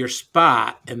pick your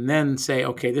spot and then say,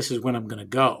 okay, this is when I'm going to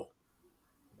go.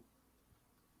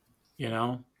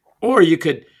 Or you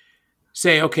could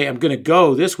say, okay, I'm going to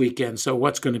go this weekend, so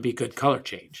what's going to be good color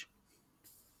change?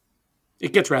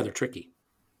 It gets rather tricky.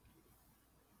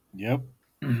 Yep.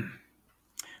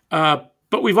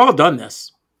 But we've all done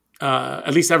this,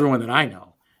 at least everyone that I know.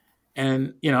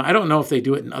 And, I don't know if they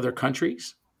do it in other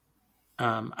countries.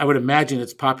 I would imagine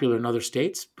it's popular in other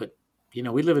states, but,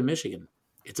 we live in Michigan.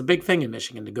 It's a big thing in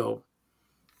Michigan to go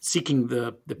seeking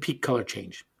the peak color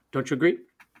change. Don't you agree?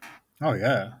 Oh,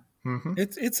 yeah. Mm-hmm.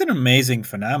 It's an amazing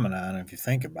phenomenon if you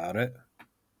think about it.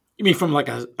 You mean from like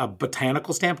a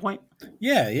botanical standpoint?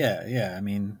 Yeah. I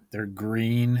mean, they're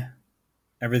green.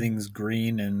 Everything's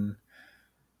green and,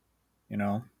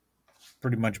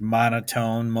 pretty much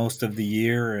monotone most of the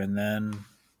year. And then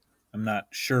I'm not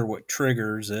sure what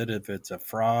triggers it, if it's a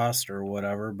frost or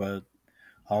whatever, but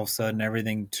all of a sudden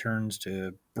everything turns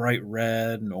to bright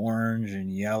red and orange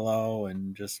and yellow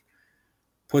and just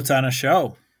puts on a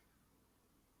show.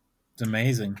 It's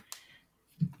amazing.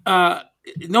 No,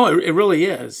 it really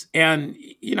is. And,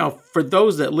 for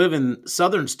those that live in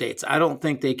southern states, I don't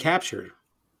think they capture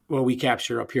what we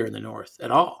capture up here in the north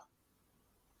at all.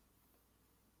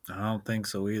 I don't think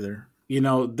so either.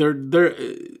 They're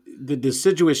the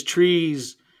deciduous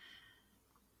trees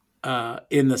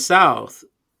in the south,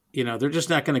 they're just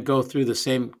not going to go through the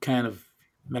same kind of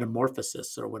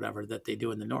metamorphosis or whatever that they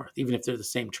do in the north, even if they're the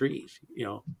same trees,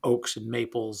 oaks and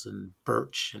maples and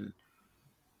birch and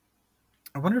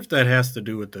I wonder if that has to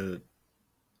do with the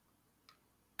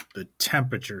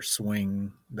temperature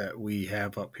swing that we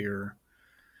have up here.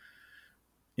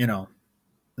 You know,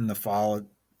 in the fall,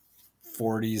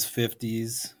 40s,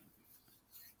 50s,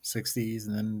 60s,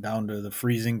 and then down to the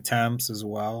freezing temps as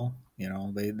well. You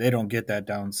know, they don't get that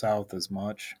down south as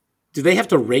much. Do they have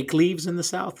to rake leaves in the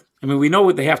South? I mean, we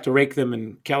know they have to rake them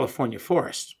in California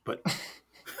forests, but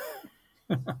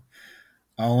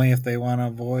Only if they want to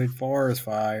avoid forest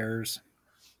fires.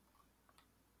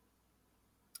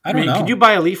 I don't know. Could you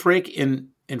buy a leaf rake in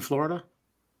Florida?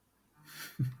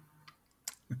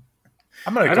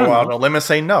 I'm going to go out on a limb and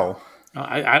say no.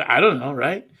 I don't know,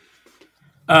 right?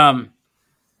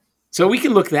 So we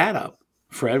can look that up,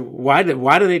 Fred. Why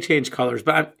do they change colors?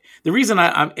 But the reason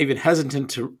I'm even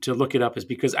hesitant to look it up is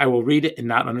because I will read it and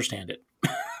not understand it.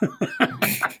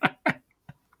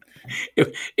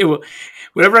 It will,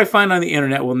 whatever I find on the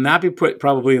internet will not be put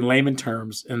probably in layman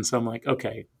terms, and so I'm like,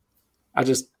 okay, I'll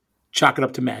just chalk it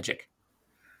up to magic.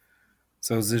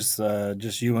 So is this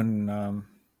just you and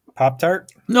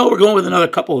Pop-Tart? No, we're going with another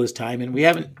couple this time, and we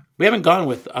haven't gone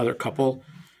with other couple.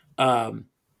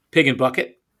 Pig and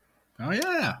Bucket. Oh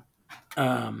yeah.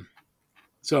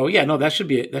 So yeah, no, that should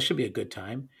be a good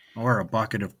time. Or a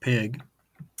bucket of pig.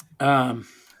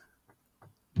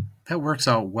 That works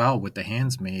out well with the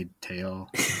Handmaid's Tale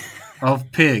of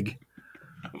pig.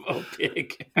 Oh,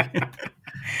 pig.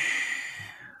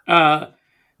 Now,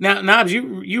 Knobs,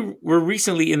 you were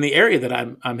recently in the area that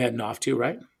I'm heading off to,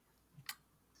 right?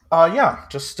 Yeah,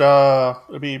 just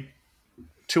it'll be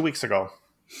 2 weeks ago.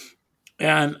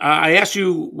 And I asked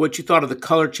you what you thought of the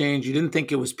color change. You didn't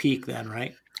think it was peak then,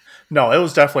 right? No, it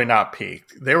was definitely not peak.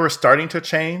 They were starting to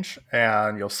change,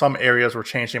 and some areas were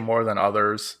changing more than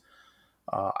others.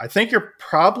 I think you're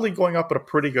probably going up at a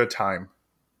pretty good time.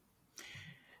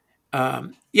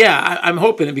 Yeah, I'm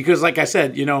hoping it because, like I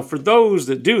said, for those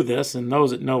that do this and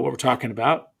those that know what we're talking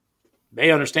about,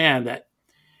 they understand that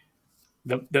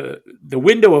the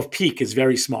window of peak is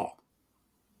very small.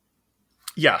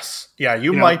 Yes. Yeah,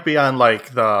 you might be on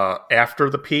like the after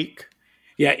the peak.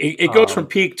 Yeah, it goes from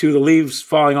peak to the leaves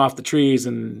falling off the trees,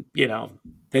 and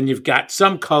then you've got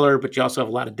some color, but you also have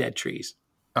a lot of dead trees.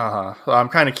 So I'm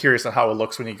kind of curious on how it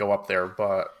looks when you go up there,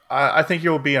 but I think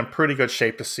you'll be in pretty good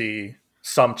shape to see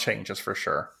some changes for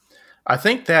sure. I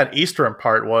think that eastern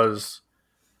part was,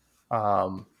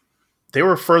 they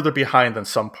were further behind than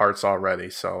some parts already,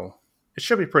 so it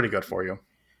should be pretty good for you.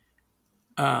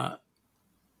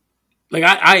 Like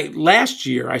I last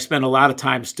year, I spent a lot of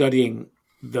time studying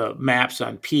the maps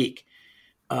on peak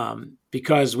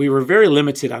because we were very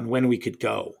limited on when we could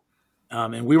go.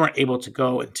 And we weren't able to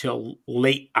go until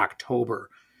late October.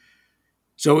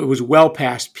 So it was well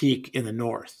past peak in the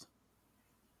north.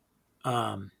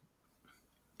 And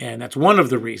that's one of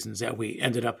the reasons that we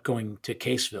ended up going to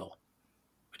Caseville,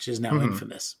 which is now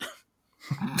infamous.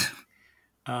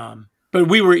 But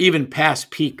we were even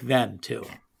past peak then, too.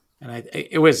 And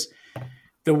it was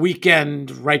the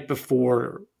weekend right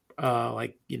before,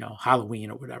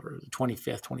 Halloween or whatever, the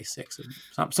 25th,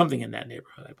 26th, something in that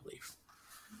neighborhood, I believe.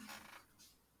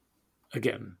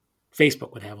 Again,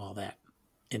 Facebook would have all that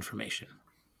information.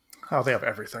 Oh, they have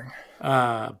everything.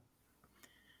 I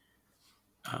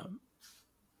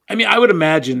would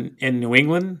imagine in New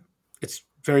England, it's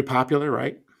very popular,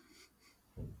 right?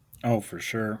 Oh, for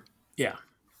sure. Yeah.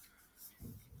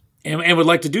 And would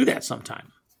like to do that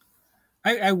sometime.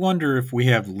 I wonder if we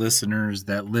have listeners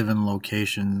that live in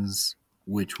locations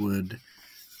which would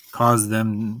cause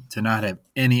them to not have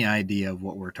any idea of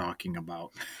what we're talking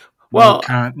about. Well,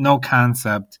 no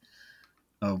concept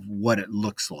of what it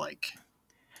looks like.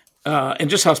 And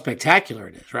just how spectacular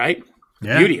it is, right?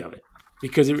 The beauty of it.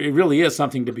 Because it really is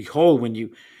something to behold when you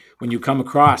come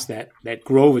across that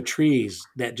grove of trees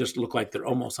that just look like they're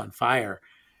almost on fire.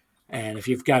 And if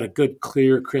you've got a good,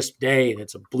 clear, crisp day and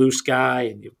it's a blue sky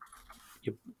and you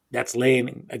that's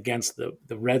laying against the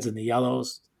reds and the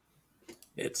yellows,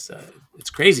 it's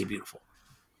crazy beautiful.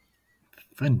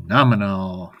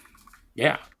 Phenomenal.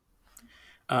 Yeah.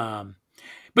 But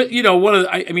one of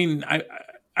the,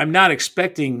 I'm not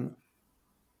expecting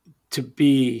to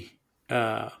be,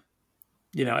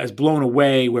 as blown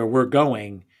away where we're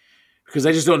going because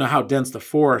I just don't know how dense the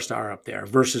forests are up there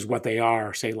versus what they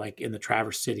are, say, like in the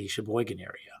Traverse City, Sheboygan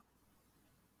area.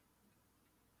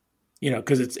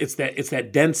 Because it's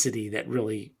that density that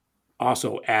really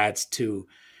also adds to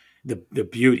the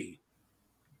beauty.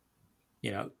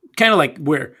 Kind of like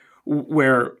where.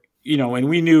 And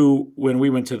we knew when we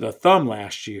went to the Thumb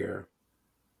last year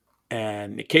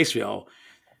and Caseville,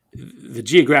 the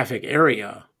geographic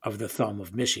area of the Thumb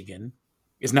of Michigan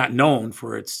is not known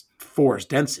for its forest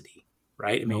density,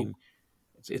 right? I mean,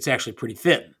 It's actually pretty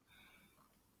thin.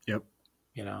 Yep.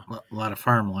 You know, A lot of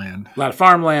farmland. a lot of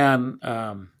farmland,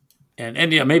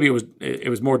 and yeah, maybe it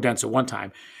was more dense at one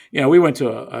time. You know, we went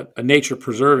to a nature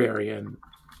preserve area,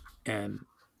 and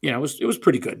you know, it was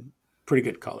pretty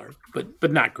good color,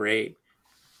 but not great.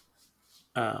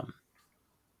 So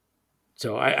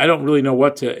I don't really know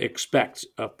what to expect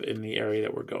up in the area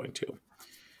that we're going to.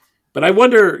 But I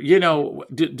wonder, you know,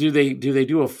 do they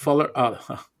do a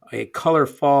color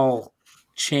fall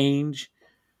change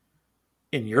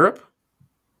in Europe?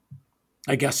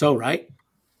 I guess so, right?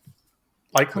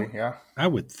 Likely, yeah. I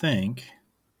would think.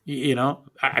 You know,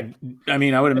 I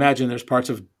mean, I would imagine there's parts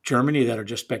of Germany that are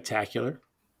just spectacular.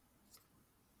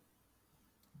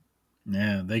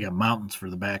 Yeah, they got mountains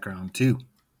for the background too.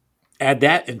 Add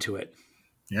that into it.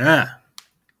 Yeah.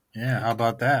 Yeah, how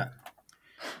about that?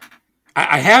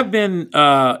 I have been.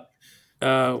 Where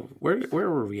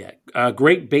were we at?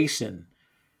 Great Basin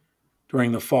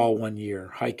during the fall one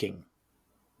year hiking,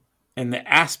 and the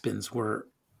aspens were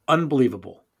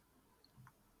unbelievable.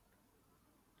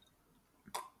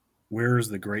 Where's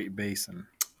the Great Basin?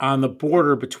 On the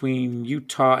border between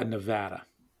Utah and Nevada.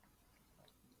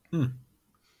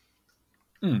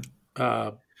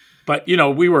 But you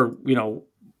know, we were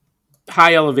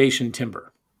high elevation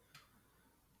timber.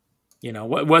 You know,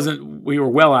 what wasn't we were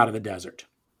well out of the desert.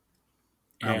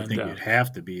 I would think you'd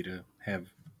have to be to have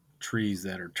trees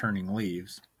that are turning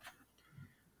leaves.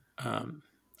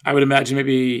 I would imagine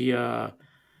maybe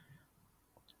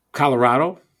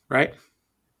Colorado, right?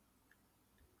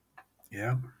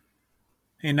 Yeah.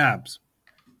 Hey, Knobs,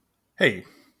 Hey,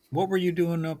 what were you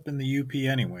doing up in the UP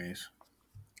anyways?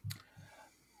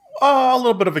 a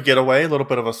little bit of a getaway, a little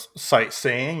bit of a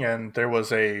sightseeing, and there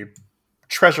was a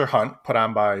treasure hunt put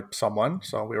on by someone,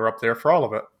 so we were up there for all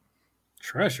of it.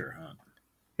 Treasure hunt?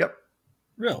 Yep,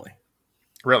 Really?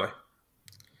 really.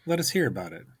 Let us hear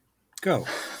about it. Go.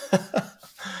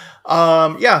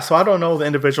 Yeah, so I don't know the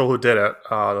individual who did it.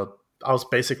 I was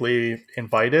basically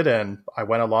invited, and I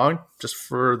went along just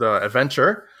for the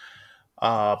adventure.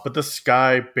 But this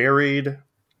guy buried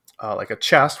like a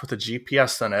chest with a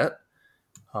GPS in it,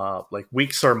 like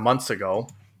weeks or months ago.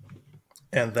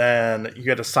 And then you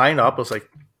had to sign up. It was like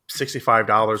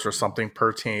 $65 or something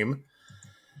per team.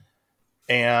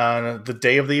 And the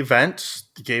day of the event,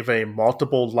 they gave a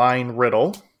multiple line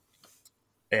riddle.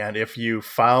 And if you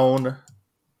found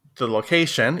the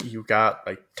location, you got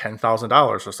like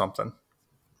 $10,000 or something.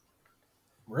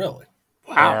 Really?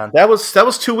 Wow. And that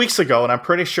was 2 weeks ago, and I'm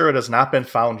pretty sure it has not been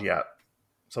found yet.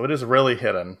 So it is really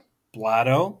hidden.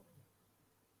 Blotto,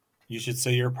 you should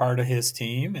say you're part of his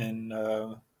team and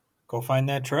go find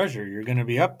that treasure. You're going to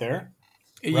be up there.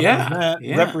 Yeah.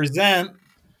 Represent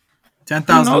Who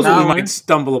knows what we might $10,000.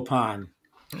 stumble upon?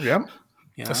 Yep.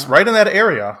 You It's know? right in that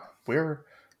area. We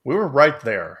were right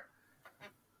there.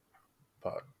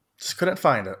 But just couldn't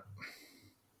find it.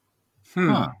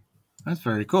 Huh. That's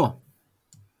very cool.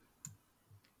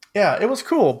 Yeah, it was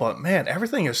cool, but man,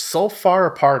 everything is so far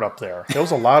apart up there. There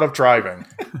was a lot of driving.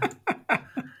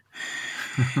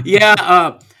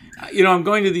 Yeah, you know, I'm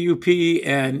going to the UP,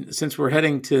 and since we're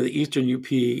heading to the Eastern UP,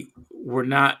 we're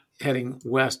not heading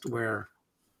west where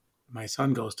my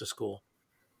son goes to school.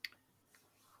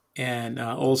 And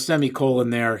old semicolon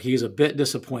there, he's a bit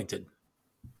disappointed.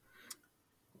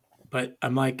 But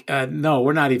I'm like, no,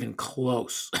 we're not even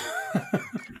close.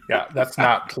 Yeah, that's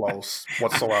not close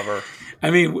whatsoever. I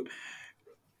mean,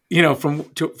 you know,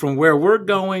 from where we're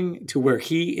going to where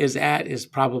he is at is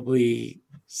probably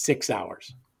 6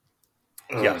 hours.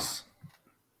 Yes.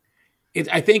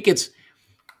 I think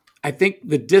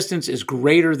the distance is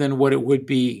greater than what it would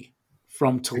be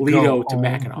from Toledo to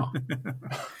Mackinac.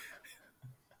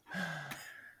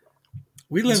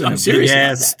 We live in I'm a serious big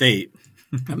about ass that. state.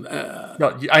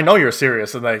 No, I know you're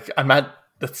serious, and like I'm not.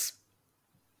 That's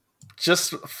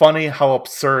just funny how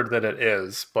absurd that it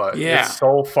is, but Yeah. it's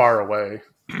so far away.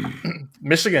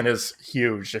 Michigan is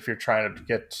huge if you're trying to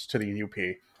get to the UP.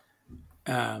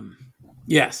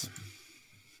 Yes.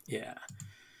 Yeah.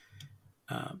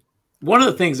 One of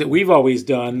the things that we've always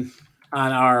done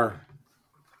on our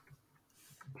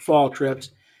fall trips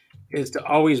is to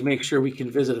always make sure we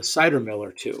can visit a cider mill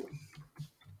or two.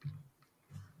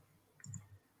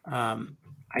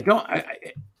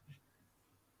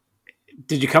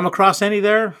 Did you come across any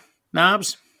there,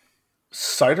 Knobs?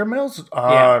 Cider mills?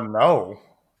 Yeah. No.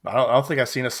 I don't think I've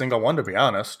seen a single one, to be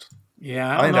honest.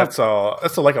 Yeah, I think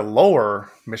that's like a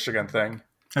lower Michigan thing.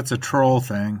 That's a troll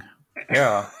thing.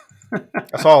 Yeah.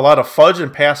 I saw a lot of fudge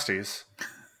and pasties.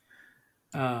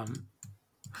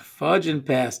 Fudge and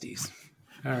pasties.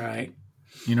 All right.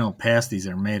 You know, pasties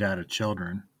are made out of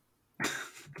children.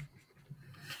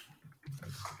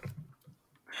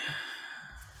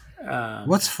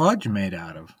 What's fudge made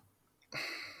out of?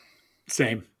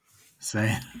 Same.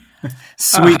 Say,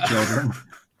 sweet children.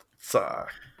 It's a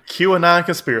QAnon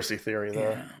conspiracy theory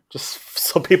there. Just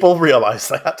so people realize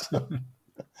that.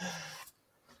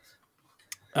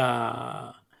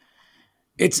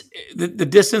 It's the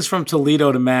distance from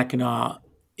Toledo to Mackinac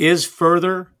is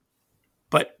further,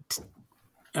 but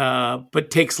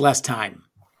takes less time.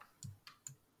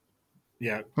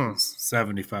 Yeah,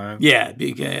 75. Yeah,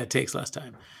 it takes less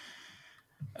time.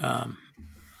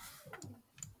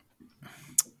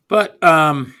 But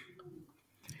I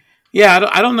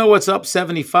don't know what's up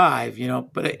 75,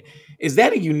 but is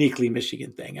that a uniquely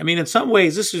Michigan thing? I mean, in some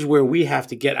ways, this is where we have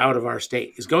to get out of our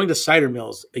state. Is going to cider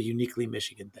mills a uniquely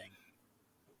Michigan thing?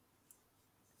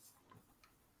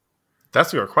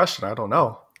 That's your question. I don't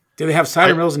know. Do they have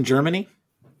cider mills in Germany?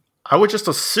 I would just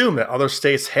assume that other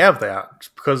states have that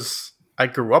because I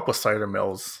grew up with cider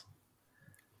mills.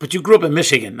 But you grew up in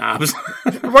Michigan, Knobs.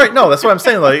 Right. No, that's what I'm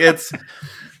saying. Like, it's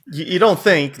you don't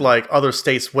think like other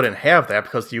states wouldn't have that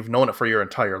because you've known it for your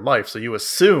entire life. So you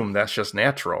assume that's just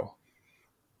natural.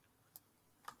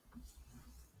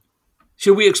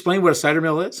 Should we explain what a cider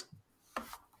mill is?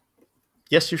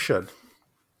 Yes, you should.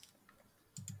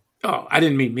 Oh, I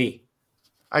didn't mean me.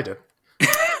 I did.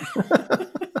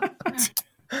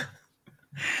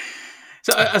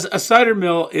 So a cider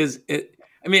mill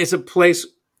it's a place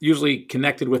usually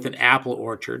connected with an apple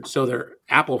orchard. So they're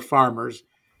apple farmers,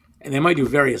 and they might do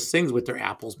various things with their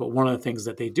apples. But one of the things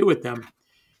that they do with them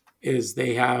is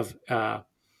they have an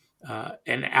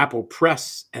apple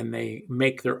press, and they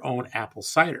make their own apple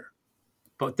cider.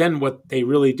 But then what they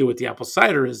really do with the apple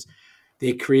cider is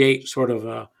they create sort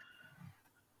of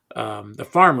the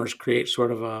farmers create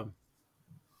sort of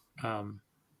a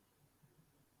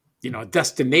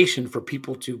destination for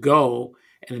people to go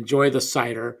and enjoy the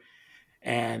cider.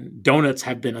 And donuts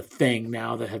have been a thing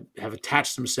now that have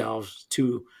attached themselves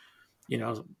to,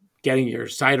 getting your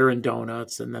cider and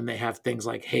donuts. And then they have things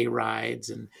like hay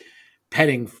rides and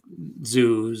petting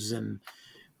zoos and,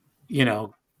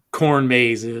 corn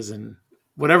mazes and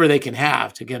whatever they can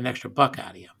have to get an extra buck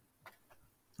out of you.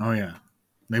 Oh, yeah.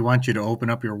 They want you to open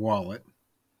up your wallet.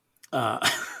 Do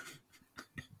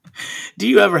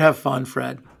you ever have fun,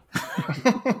 Fred?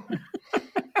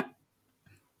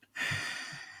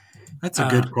 That's a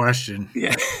good question.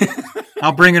 Yeah.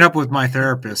 I'll bring it up with my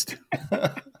therapist.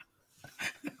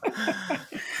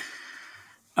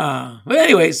 But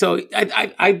anyway, so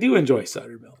I do enjoy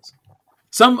cider mills.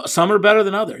 Some are better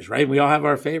than others, right? We all have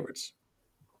our favorites.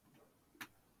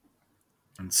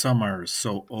 And some are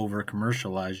so over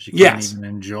commercialized you Yes. can't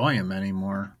even enjoy them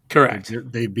anymore. Correct.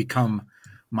 They become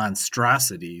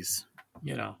monstrosities.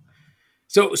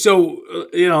 So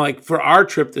like for our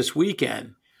trip this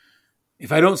weekend,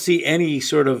 if I don't see any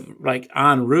sort of like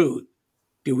en route,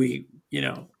 do we,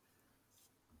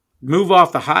 move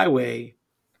off the highway,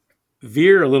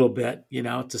 veer a little bit,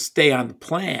 to stay on the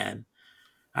plan?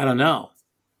 I don't know.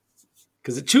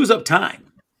 Because it chews up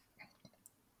time.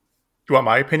 You want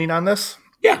my opinion on this?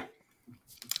 Yeah.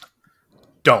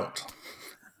 Don't.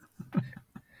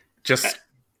 Just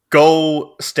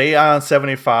go stay on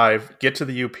 75, get to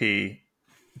the UP.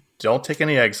 Don't take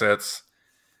any exits.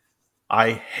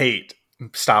 I hate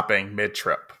stopping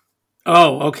mid-trip.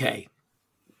 Oh, okay.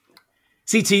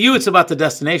 See, to you, it's about the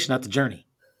destination, not the journey.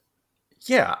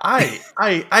 Yeah,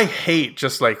 I hate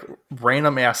just like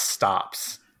random ass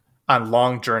stops on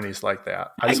long journeys like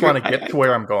that. I just want to get to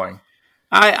where I'm going.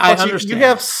 I Plus, understand. You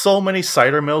have so many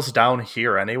cider mills down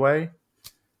here anyway.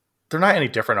 They're not any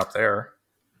different up there.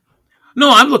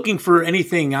 No, I'm looking for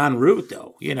anything en route,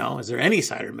 though. Is there any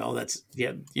cider mill that's,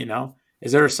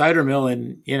 is there a cider mill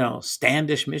in,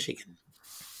 Standish, Michigan?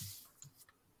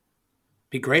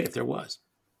 Be great if there was.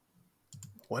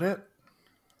 Would it?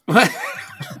 What?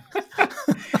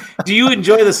 Do you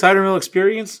enjoy the cider mill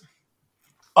experience?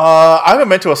 I haven't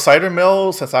been to a cider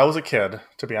mill since I was a kid,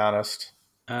 to be honest.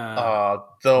 Though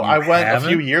I went a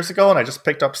few years ago and I just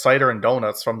picked up cider and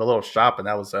donuts from the little shop, and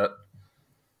that was it.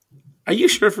 Are you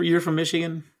sure you're from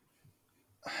Michigan?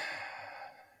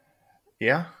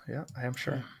 Yeah, I am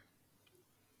sure.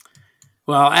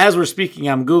 Well, as we're speaking,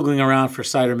 I'm Googling around for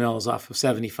cider mills off of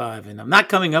 75, and I'm not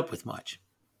coming up with much.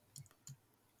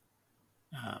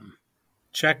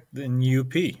 Check in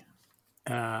UP.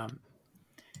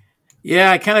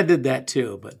 Yeah, I kind of did that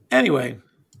too. But anyway,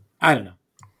 I don't know.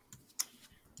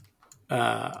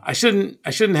 I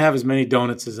shouldn't have as many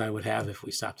donuts as I would have if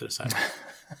we stopped at a cider mill.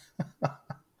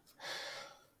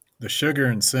 The sugar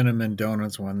and cinnamon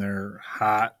donuts when they're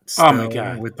hot. Oh my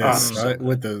God! With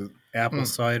the apple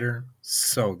cider,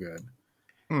 so good.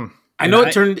 I know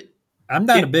it turned. I'm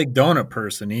not a big donut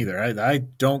person either. I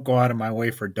don't go out of my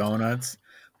way for donuts,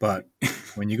 but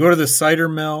when you go to the cider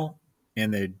mill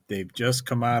and they've just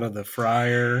come out of the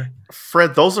fryer,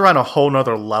 Fred, those are on a whole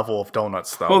nother level of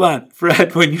donuts, though. Hold on,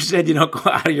 Fred. When you said you don't go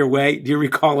out of your way, do you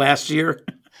recall last year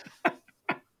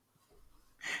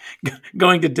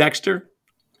going to Dexter?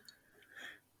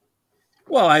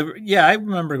 well, I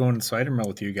remember going to the cider mill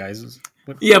with you guys.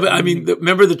 Yeah, but I mean,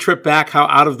 remember the trip back? How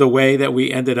out of the way that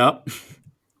we ended up?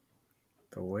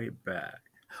 The way back.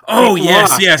 Oh,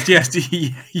 Walk. yes.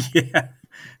 Yeah.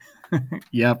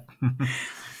 Yep.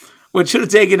 What should have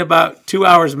taken about 2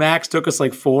 hours max took us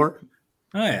like 4.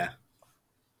 Oh, yeah.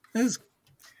 This is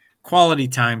quality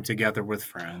time together with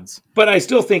friends. But I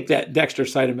still think that Dexter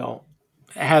Cider Mill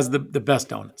has the best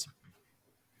donuts.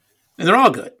 And they're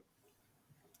all good.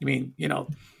 I mean, you know,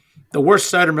 the worst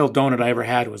cider mill donut I ever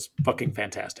had was fucking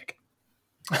fantastic.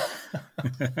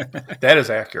 That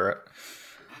is accurate.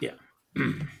 Yeah.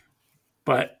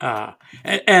 But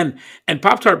and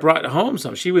Pop-Tart brought home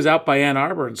some. She was out by Ann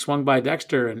Arbor and swung by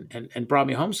Dexter and brought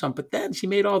me home some. But then she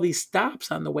made all these stops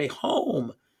on the way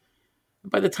home.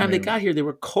 And by the time they got here, they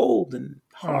were cold and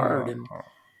hard. And,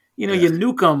 you know, you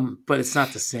nuke them, but it's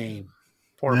not the same.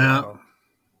 Poor Yeah.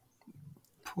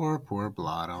 Blotto. Poor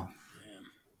Blotto.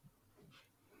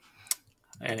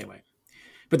 Anyway.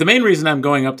 But the main reason I'm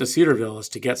going up to Cedarville is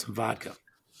to get some vodka.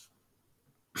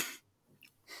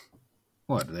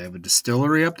 What, do they have a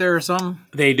distillery up there or something?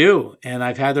 They do, and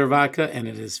I've had their vodka, and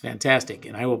it is fantastic.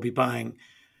 And I will be buying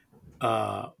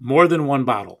more than one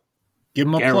bottle. Give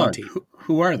them a Guaranteed. plug.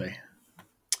 Who are they?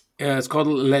 It's called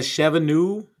Le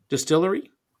Chevenue Distillery,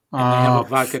 and they have a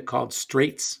vodka called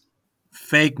Straits.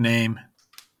 Fake name.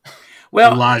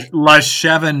 Well, La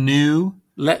Chevenue.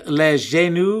 Le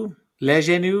Genou. Le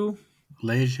Genou.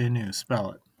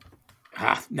 Spell it.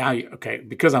 Now you okay?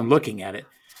 Because I'm looking at it.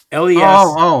 LES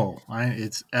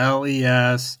it's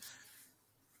LES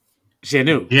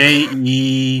Genou.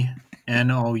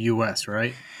 JENOUS,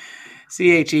 right?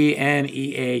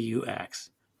 CHENEAUX.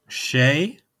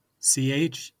 Shay,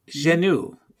 CH.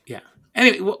 Genou. Yeah.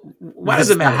 Anyway, why That's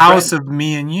does it matter? the house Fred? of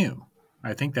me and you.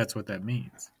 I think that's what that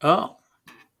means. Oh,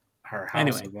 Our house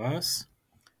Anyway. of us.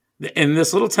 in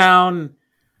this little town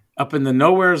up in the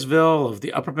Nowheresville of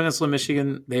the Upper Peninsula,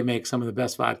 Michigan, they make some of the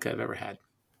best vodka I've ever had.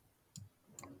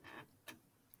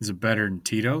 Is it better than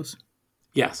Tito's?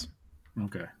 Yes.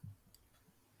 Okay.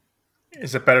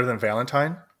 Is it better than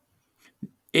Valentine?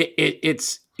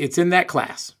 It's in that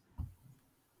class.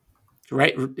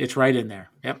 It's right in there.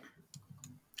 Yep.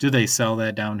 Do they sell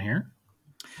that down here?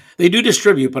 They do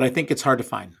distribute, but I think it's hard to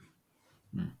find.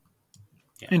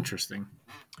 Interesting.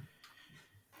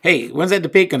 Hey, when's that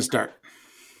debate going to start?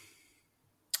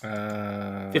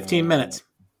 15 15 minutes.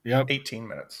 Yep. 18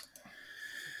 minutes.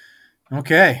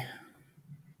 Okay.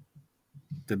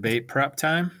 Debate prep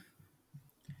time.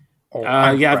 Oh,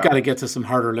 I'm Yeah, I've prepped. got to get to some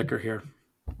harder liquor here.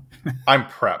 I'm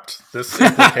prepped. This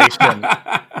implication,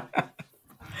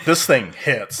 this thing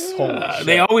hits. Holy shit.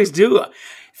 They always do.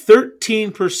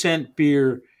 13%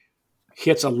 beer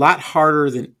hits a lot harder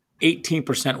than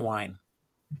 18% wine.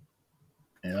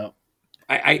 Yep.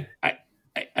 I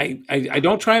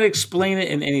don't try to explain it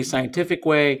in any scientific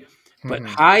way, but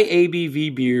high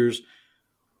ABV beers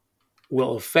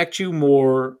will affect you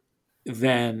more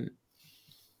than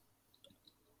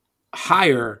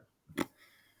higher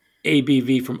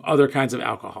ABV from other kinds of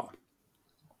alcohol.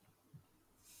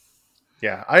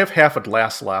 Yeah, I have half a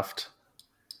glass left.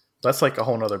 That's like a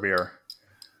whole nother beer.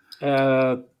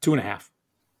 2.5.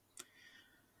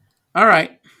 All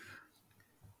right.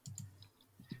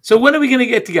 So when are we going to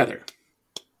get together?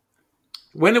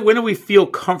 When do we feel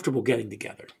comfortable getting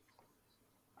together?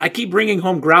 I keep bringing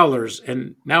home growlers,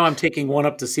 and now I'm taking one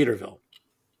up to Cedarville.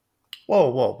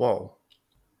 Whoa.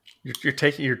 You're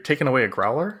taking away a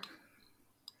growler?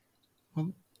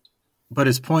 But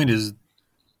his point is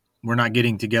we're not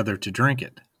getting together to drink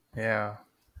it. Yeah.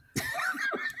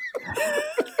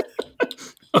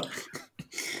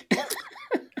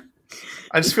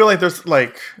 I just feel like there's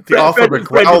like the offer of a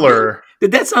growler.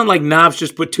 Did that sound like Knobs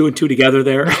just put 2 and 2 together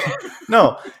there?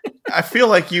 No, I feel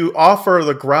like you offer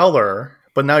the growler,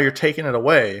 but now you're taking it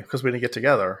away because we didn't get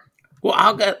together. Well,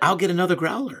 I'll get another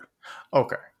growler.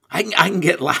 Okay. I can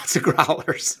get lots of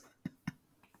growlers.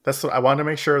 That's what I wanted to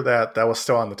make sure that was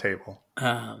still on the table.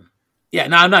 Yeah,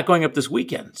 now I'm not going up this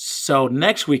weekend. So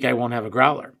next week I won't have a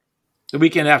growler. The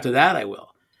weekend after that I will.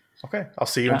 Okay. I'll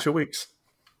see you in 2 weeks.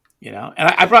 You know, and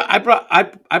I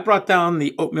brought down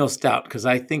the oatmeal stout because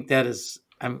I think that is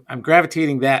I'm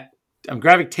gravitating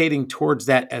towards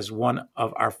that as one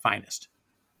of our finest.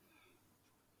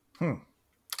 Our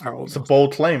It's a oatmeal.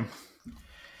 bold claim.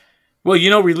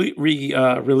 Well,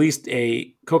 released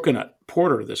a coconut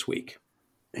porter this week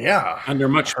Yeah. under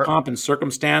much pomp and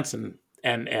circumstance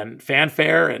and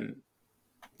fanfare, and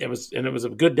it was a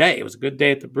good day. It was a good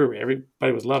day at the brewery.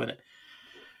 Everybody was loving it.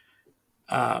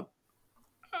 I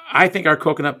think our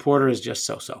coconut porter is just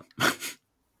so-so. I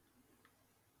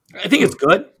think it's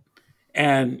good.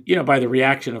 And, by the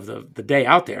reaction of the day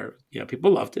out there,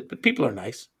 people loved it, but people are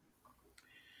nice.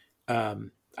 I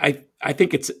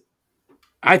think it's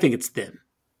thin.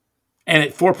 And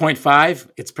at 4.5,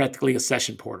 it's practically a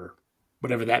session porter,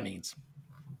 whatever that means.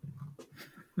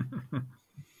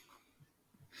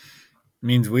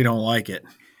 Means we don't like it.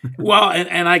 Well,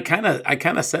 and I kind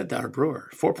of said to our brewer,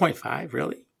 4.5,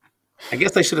 really? I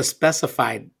guess I should have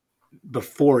specified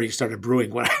before you started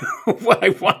brewing what I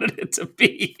wanted it to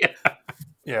be.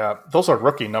 Yeah, those are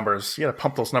rookie numbers. You got to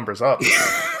pump those numbers up.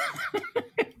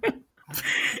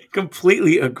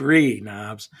 Completely agree,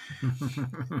 Knobs.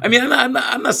 I mean, I'm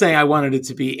not saying I wanted it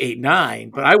to be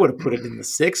 8-9, but I would have put it in the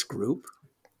 6 group.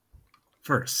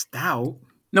 For a stout?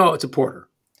 No, it's a porter.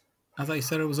 I thought you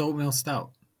said it was oatmeal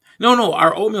stout. No,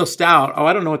 our oatmeal stout. Oh,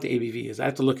 I don't know what the ABV is. I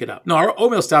have to look it up. No, our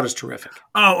oatmeal stout is terrific.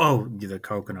 Oh, the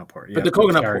coconut porter. Yeah, but the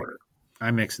coconut porter.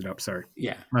 I mixed it up. Sorry.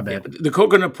 Yeah. My bad. Yeah, the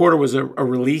coconut porter was a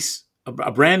release,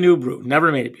 a brand new brew.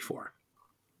 Never made it before.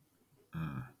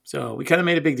 So we kind of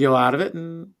made a big deal out of it.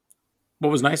 And what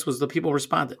was nice was the people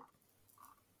responded.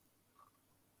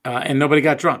 And nobody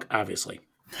got drunk, obviously.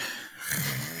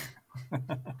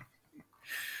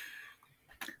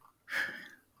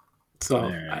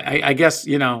 So I guess,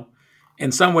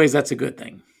 in some ways that's a good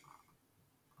thing.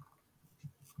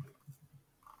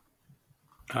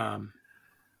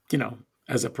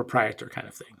 As a proprietor kind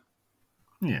of thing.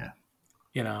 Yeah.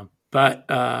 But,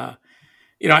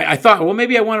 I thought, well,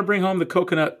 maybe I want to bring home the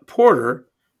coconut porter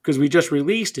because we just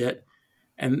released it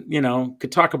and,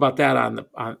 could talk about that on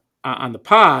the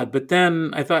pod. But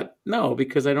then I thought, no,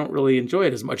 because I don't really enjoy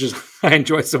it as much as I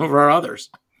enjoy some of our others.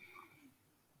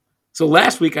 So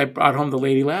last week I brought home the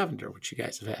Lady Lavender, which you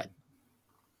guys have had.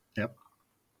 Yep.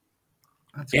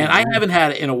 And I haven't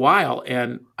had it in a while.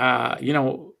 And,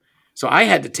 so I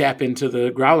had to tap into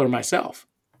the growler myself,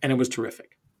 and it was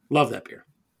terrific. Love that beer.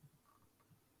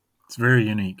 It's very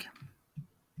unique.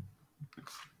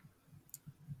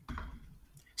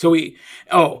 So the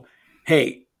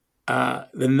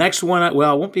next one, it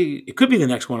won't be, it could be the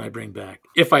next one I bring back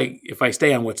if I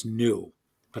stay on what's new,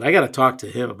 but I got to talk to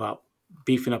him about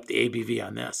beefing up the ABV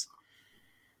on this.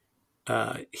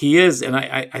 He is, and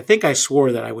I think I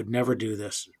swore that I would never do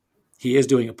this. He is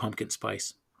doing a pumpkin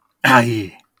spice.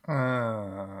 Aye.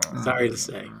 Sorry to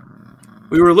say.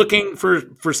 We were looking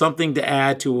for something to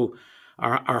add to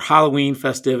our Halloween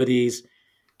festivities,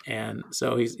 and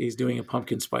so he's doing a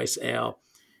pumpkin spice ale.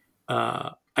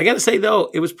 I got to say though,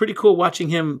 it was pretty cool watching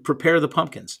him prepare the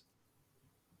pumpkins.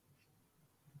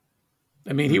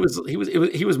 I mean, he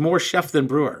was more chef than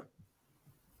brewer,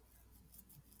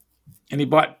 and he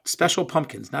bought special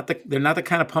pumpkins. They're not the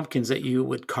kind of pumpkins that you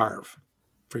would carve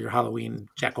for your Halloween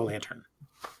jack-o'-lantern.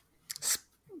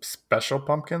 Special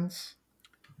pumpkins?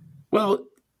 Well,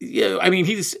 yeah, I mean,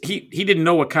 he didn't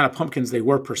know what kind of pumpkins they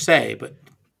were per se, but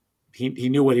he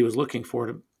knew what he was looking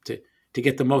for to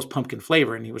get the most pumpkin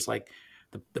flavor, and he was like,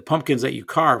 the pumpkins that you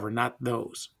carve are not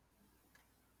those.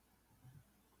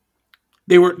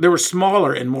 They were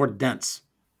smaller and more dense.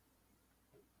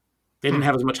 They didn't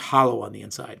have as much hollow on the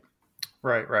inside.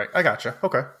 Right. I gotcha.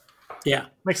 Okay. Yeah,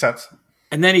 makes sense.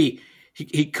 And then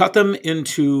he cut them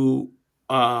into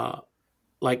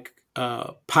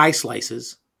pie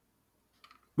slices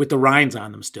with the rinds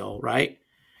on them still, right?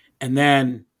 And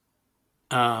then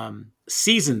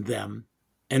seasoned them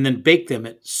and then baked them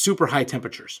at super high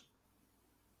temperatures.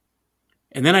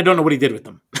 And then I don't know what he did with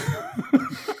them.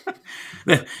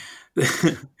 Then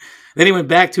he went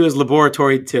back to his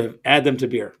laboratory to add them to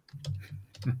beer.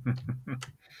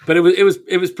 But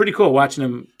it was pretty cool watching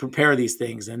him prepare these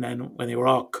things, and then when they were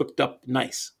all cooked up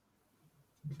nice.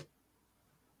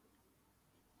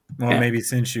 Well, maybe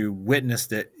since you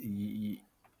witnessed it,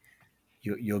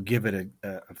 you'll give it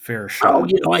a fair shot.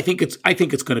 Oh, I think it's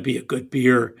going to be a good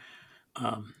beer.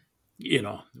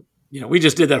 We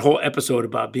just did that whole episode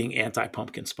about being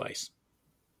anti-pumpkin spice.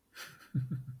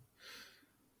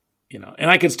 And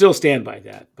I can still stand by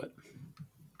that, but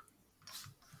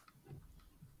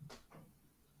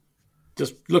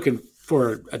just looking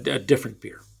for a different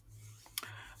beer.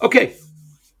 Okay,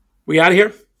 we out of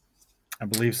here? I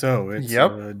believe so. It's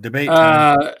debate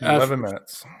time. 11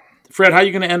 minutes. Fred, how are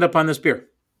you going to end up on this beer?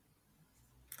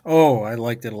 Oh, I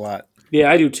liked it a lot.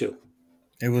 Yeah, I do too.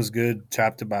 It was good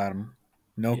top to bottom.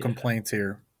 No complaints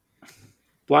here.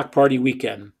 Block party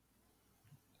weekend.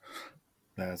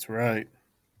 That's right.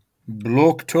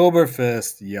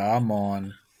 Blocktoberfest. Yeah,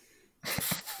 man.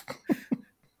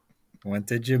 Went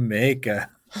to Jamaica.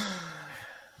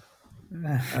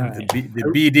 right.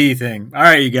 The BD thing. All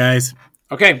right, you guys.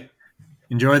 Okay.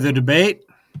 Enjoy the debate.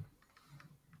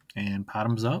 And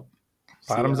bottoms up.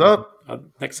 Bottoms up.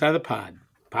 Next side of the pod.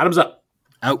 Bottoms up.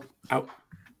 Out. Out.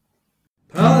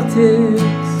 Politics,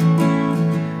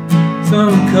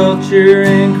 some culture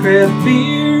and craft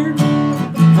beer.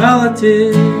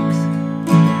 Politics,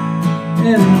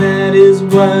 and that is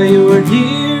why you're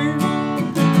here.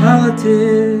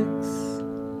 Politics,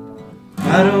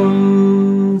 I don't